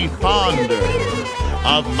couldn't be fonder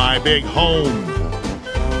of my big home.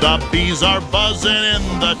 The bees are buzzing in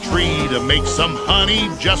the tree to make some honey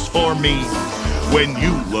just for me. When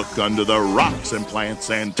you look under the rocks and plants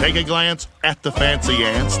and take a glance at the fancy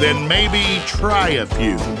ants, then maybe try a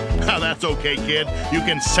few. Now that's okay, kid. You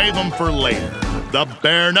can save them for later. The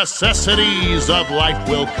bare necessities of life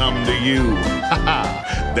will come to you.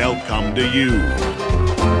 They'll come to you.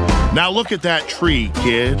 Now look at that tree,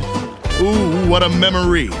 kid. Ooh, what a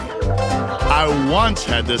memory. I once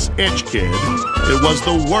had this itch, kid. It was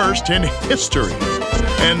the worst in history.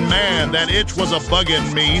 And man, that itch was a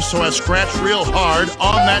bugging me, so I scratched real hard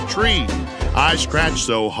on that tree. I scratched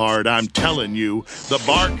so hard, I'm telling you, the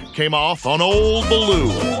bark came off on old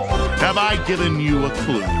Baloo. Have I given you a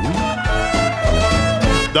clue?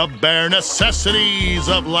 The bare necessities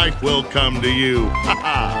of life will come to you.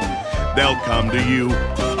 They'll come to you.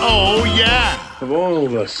 Oh, yeah. Of all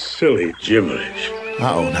the silly gibberish.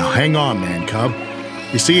 Uh-oh, now hang on, man cub.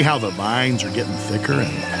 You see how the vines are getting thicker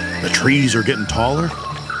and the trees are getting taller?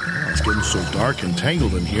 It's getting so dark and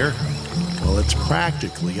tangled in here. Well, it's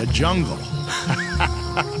practically a jungle.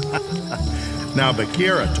 Now,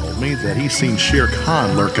 Bagheera told me that he's seen Shere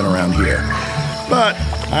Khan lurking around here. But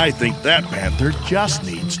I think that panther just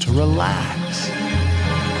needs to relax.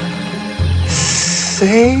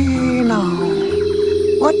 Say now,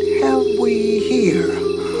 what have we here?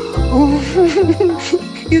 Oh,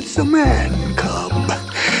 it's a man cub.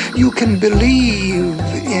 You can believe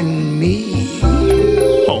in me.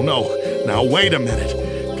 Oh, no. Now, wait a minute.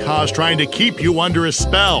 Kaa's trying to keep you under his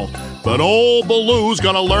spell, but old Baloo's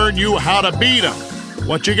gonna learn you how to beat him.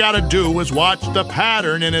 What you gotta do is watch the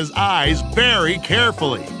pattern in his eyes very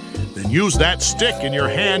carefully. Then use that stick in your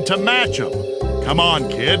hand to match him. Come on,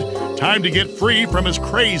 kid. Time to get free from his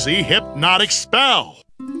crazy hypnotic spell.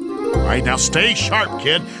 All right, now stay sharp,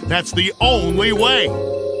 kid. That's the only way.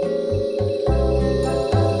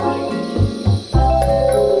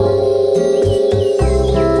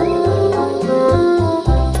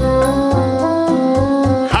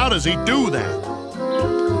 How does he do that?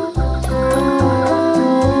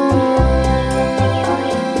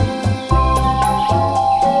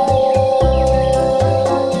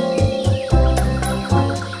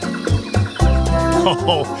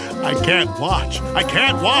 Oh, I can't watch. I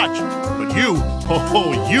can't watch. But you,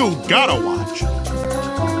 oh, you gotta watch.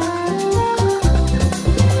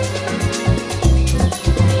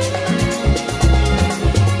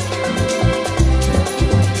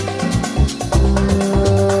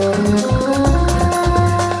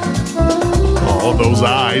 Oh, those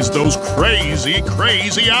eyes, those crazy,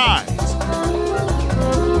 crazy eyes.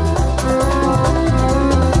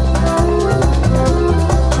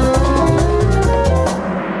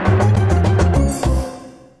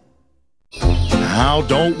 Now,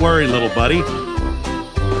 don't worry, little buddy.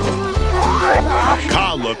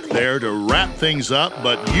 Kaa looked there to wrap things up,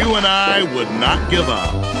 but you and I would not give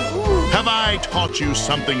up. Have I taught you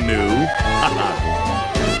something new?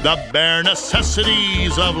 The bare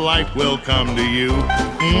necessities of life will come to you.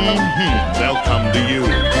 They'll come to you.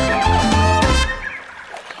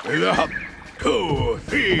 1, 2,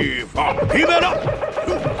 3, 4. Keep it up.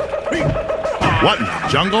 2, 3, 4. What in the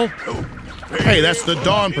jungle? Hey, that's the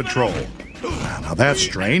Dawn Patrol. Now that's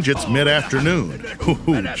strange. It's mid-afternoon.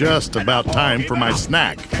 Ooh, just about time for my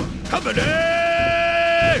snack. Company!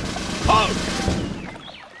 Halt!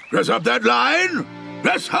 Press up that line!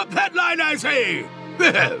 Press up that line, I say!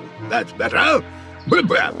 Well, that's better.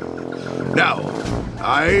 Now,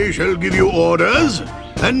 I shall give you orders,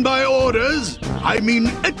 and by orders, I mean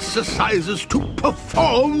exercises to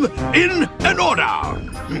perform in an order.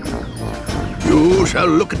 You shall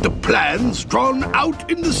look at the plans drawn out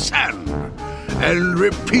in the sand and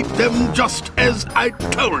repeat them just as I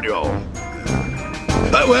told you.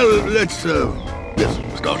 Well, let's get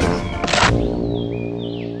started.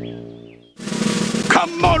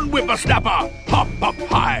 Come on, whippersnapper! Hop up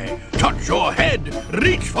high, touch your head,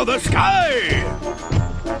 reach for the sky!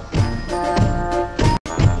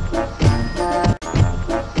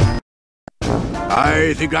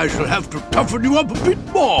 I think I shall have to toughen you up a bit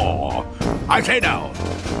more. I say now,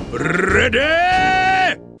 ready?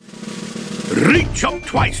 Reach up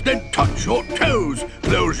twice, then touch your toes.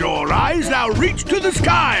 Close your eyes, now reach to the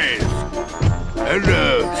skies. And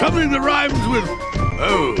something that rhymes with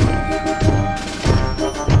oh.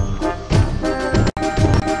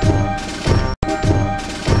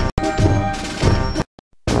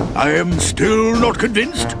 I am still not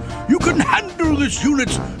convinced you can handle this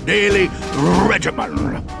unit's daily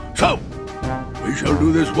regimen. So, we shall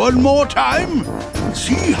do this one more time and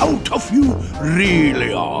see how tough you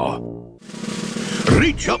really are.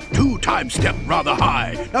 Reach up 2 times, step rather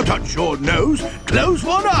high. Now touch your nose, close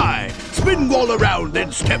one eye. Spin wall around,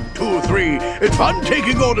 then step 2 or 3. It's fun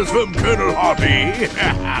taking orders from Colonel Hathi.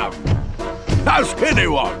 Ask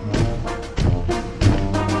anyone.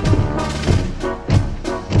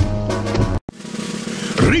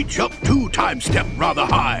 Reach up 2 times, step rather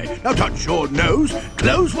high. Now touch your nose,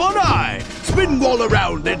 close one eye. Spin all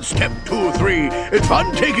around, then step 2 or 3. It's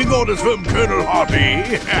fun taking orders from Colonel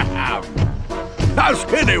Hathi. Ask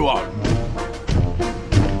anyone.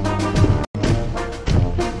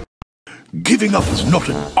 Giving up is not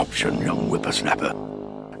an option, young whippersnapper.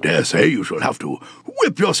 Dare say you shall have to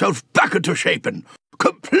whip yourself back into shape and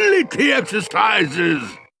complete the exercises.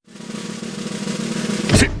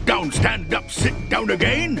 Sit down, stand up, sit down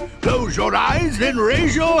again. Close your eyes, then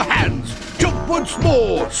raise your hands. Jump once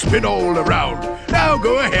more, spin all around. Now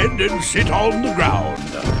go ahead and sit on the ground.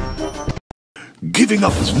 Giving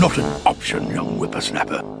up is not an option, young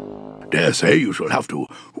whippersnapper. Dare say you shall have to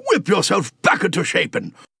whip yourself back into shape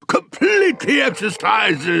and complete the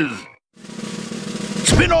exercises.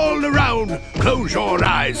 Spin all around, close your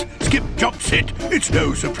eyes, skip, jump, sit, it's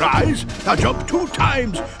no surprise. Now jump 2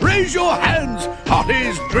 times, raise your hands,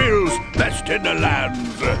 Hathi's drills, best in the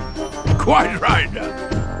lands. Quite right.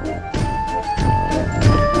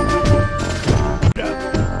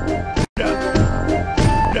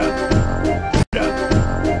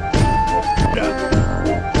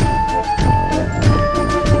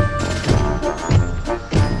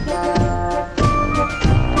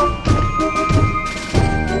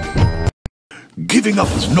 Giving up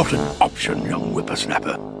is not an option, young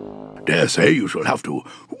whippersnapper. Dare say you shall have to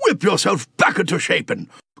whip yourself back into shape and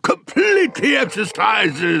complete the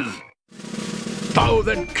exercises. Bow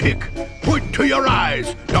then kick, point to your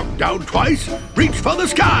eyes, knock down twice, reach for the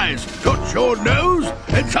skies, touch your nose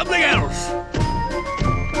and something else.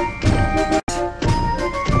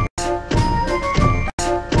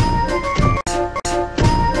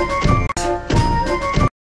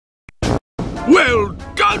 Well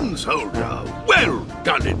done, soldier! Well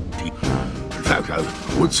done indeed. In fact, I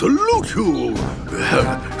would salute you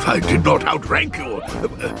if I did not outrank you.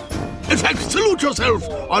 In fact, salute yourself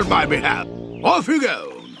on my behalf. Off you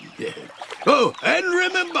go. Oh, and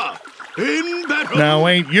remember, in battle... Now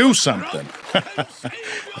ain't you something?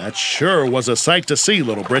 That sure was a sight to see,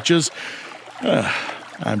 little britches.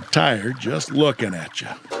 I'm tired just looking at you.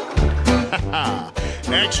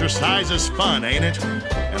 Exercise is fun, ain't it?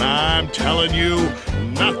 And I'm telling you,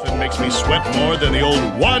 nothing makes me sweat more than the old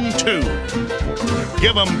 1-2.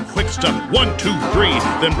 Give 'em quick stuff, 1, 2, 3,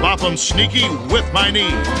 then bop 'em sneaky with my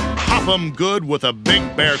knee. Pop 'em good with a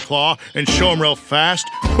big bear claw and show 'em real fast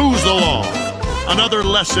who's the law. Another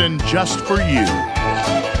lesson just for you.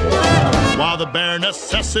 While the bare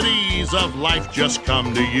necessities of life just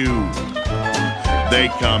come to you. They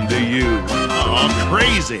come to you. Oh,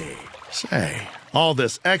 crazy. Say, all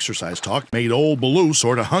this exercise talk made old Baloo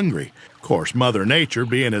sort of hungry. Of course, Mother Nature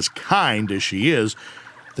being as kind as she is,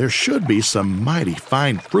 there should be some mighty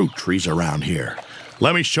fine fruit trees around here.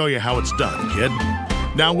 Let me show you how it's done, kid.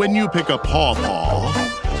 Now, when you pick a pawpaw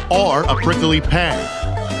or a prickly pear,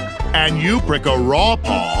 and you prick a raw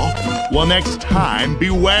paw, well, next time,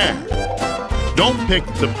 beware. Don't pick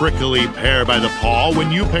the prickly pear by the paw.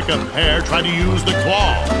 When you pick a pear, try to use the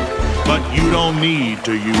claw. But you don't need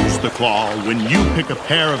to use the claw when you pick a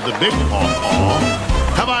pair of the big paw.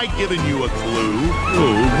 Have I given you a clue?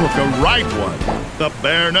 Ooh, look, a ripe one. The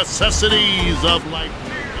bare necessities of life.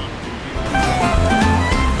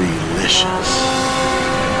 Delicious.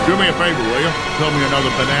 Do me a favor, will you? Tell me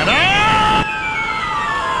another banana.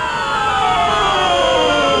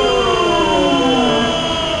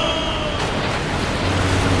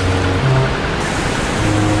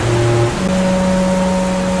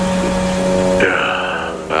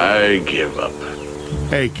 I give up.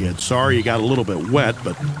 Hey, kid, sorry you got a little bit wet,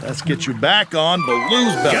 but let's get you back on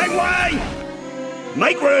Baloo's belly. Gangway!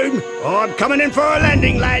 Make room! I'm coming in for a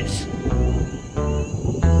landing, lads.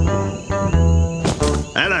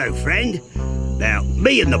 Hello, friend. Now,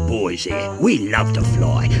 me and the boys here, we love to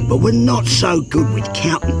fly, but we're not so good with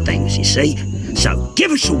counting things, you see. So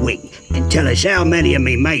give us a wing and tell us how many of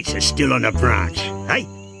me mates are still on the branch, hey?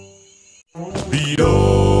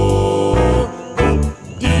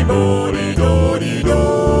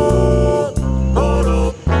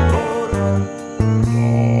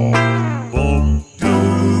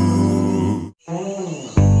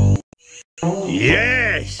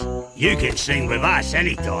 Yes, you can sing with us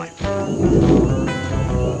anytime.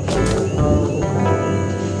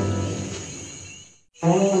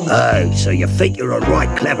 Oh, so you think you're a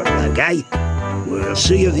right clever bloke, eh? We'll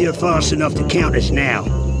see if you're fast enough to count us now.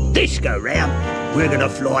 This go round, we're gonna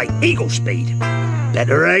fly eagle speed.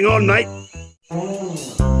 Better hang on, mate.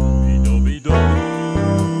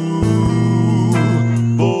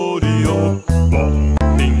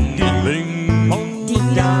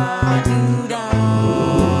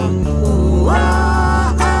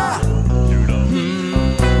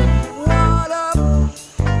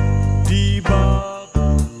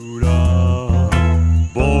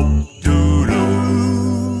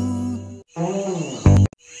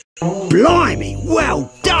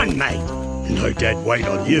 done, mate. No dead weight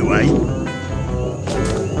on you, eh?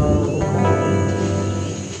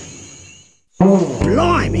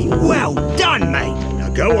 Blimey, well done, mate. Now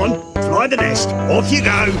go on, fly the nest. Off you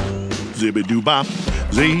go. Zibbidoo-bop,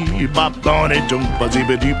 zee-bop, bonnie-doompa,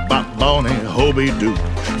 zibbidoo-bop, bonnie, hobie-doo.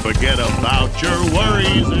 Forget about your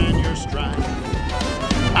worries and your strife.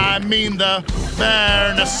 I mean the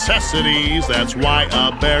bare necessities. That's why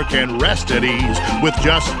a bear can rest at ease with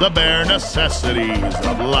just the bare necessities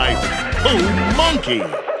of life. Boom, monkey!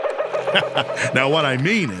 Now what I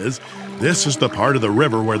mean is, this is the part of the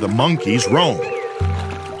river where the monkeys roam.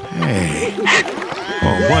 Hey,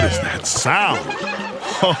 oh, what is that sound?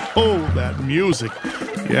 Oh, that music.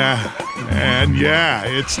 Yeah, and yeah,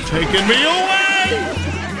 it's taking me away!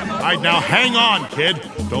 All right, now hang on, kid.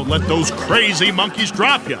 Don't let those crazy monkeys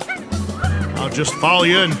drop you. I'll just follow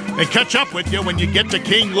you and catch up with you when you get to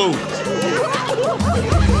King Louie's.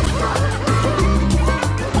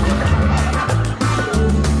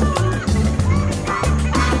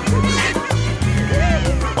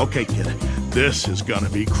 Okay, kid, this is gonna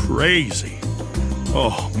be crazy.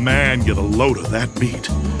 Oh, man, get a load of that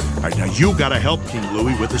beat. All right, now you gotta help King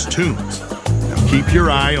Louie with his tunes. Now keep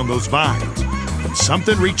your eye on those vines. When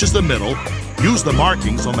something reaches the middle, use the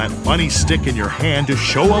markings on that funny stick in your hand to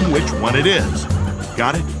show him which one it is.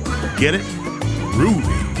 Got it? Get it?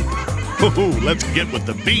 Groovy. Oh, let's get with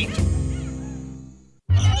the beat.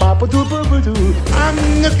 Papa-doo-ba-ba-doo, I'm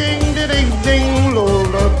the king, ding-ding,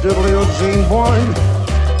 diddly-o-ding, boy.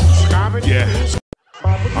 Yes.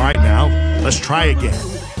 All right, now, let's try again.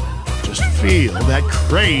 Just feel that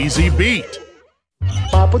crazy beat.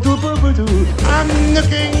 Papa-doo-ba-ba-doo, I'm the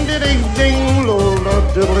king, ding-ding,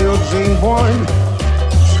 diddly-o-ding, boy.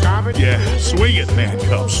 Yeah, swing it, man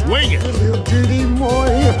cub, swing it.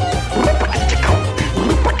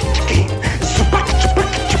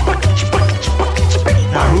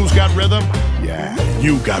 Now, who's got rhythm? Yeah,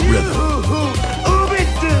 you got rhythm.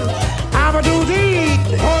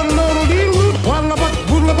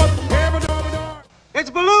 It's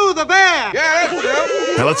Baloo the bear!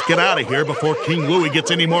 Yeah, Now let's get out of here before King Louie gets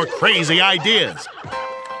any more crazy ideas.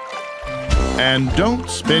 And don't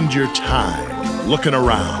spend your time looking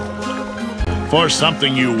around for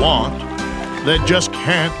something you want that just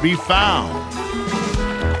can't be found.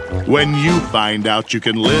 When you find out you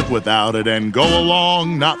can live without it and go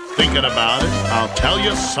along not thinking about it, I'll tell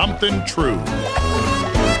you something true.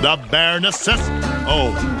 The bare necessities.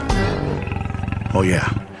 Oh yeah,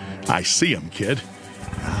 I see him, kid.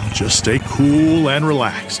 Now just stay cool and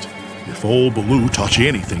relaxed. If old Baloo taught you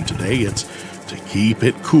anything today, it's to keep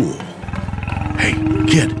it cool. Hey,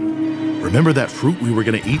 kid, remember that fruit we were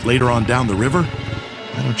going to eat later on down the river?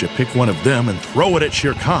 Why don't you pick one of them and throw it at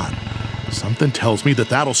Shere Khan? Something tells me that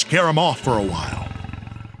that'll scare him off for a while.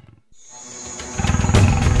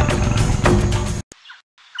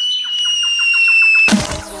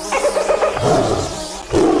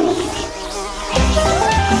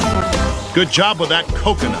 Good job with that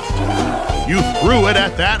coconut. You threw it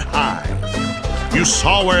at that high. You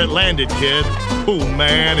saw where it landed, kid. Oh,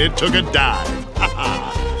 man, it took a dive.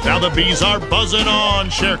 Now the bees are buzzing on,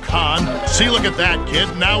 Shere Khan. See, look at that,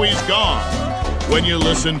 kid. Now he's gone. When you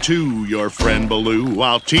listen to your friend Baloo,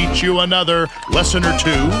 I'll teach you another lesson or two.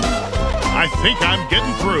 I think I'm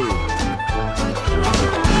getting through.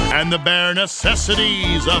 And the bare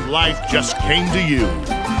necessities of life just came to you.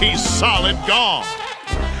 He's solid gone.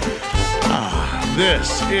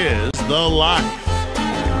 This is the life.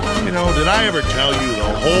 You know, did I ever tell you the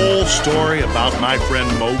whole story about my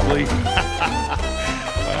friend Mowgli? Well,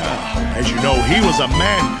 as you know, he was a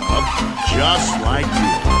man cub just like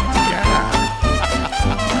you. Yeah.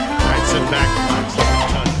 All right, sit back.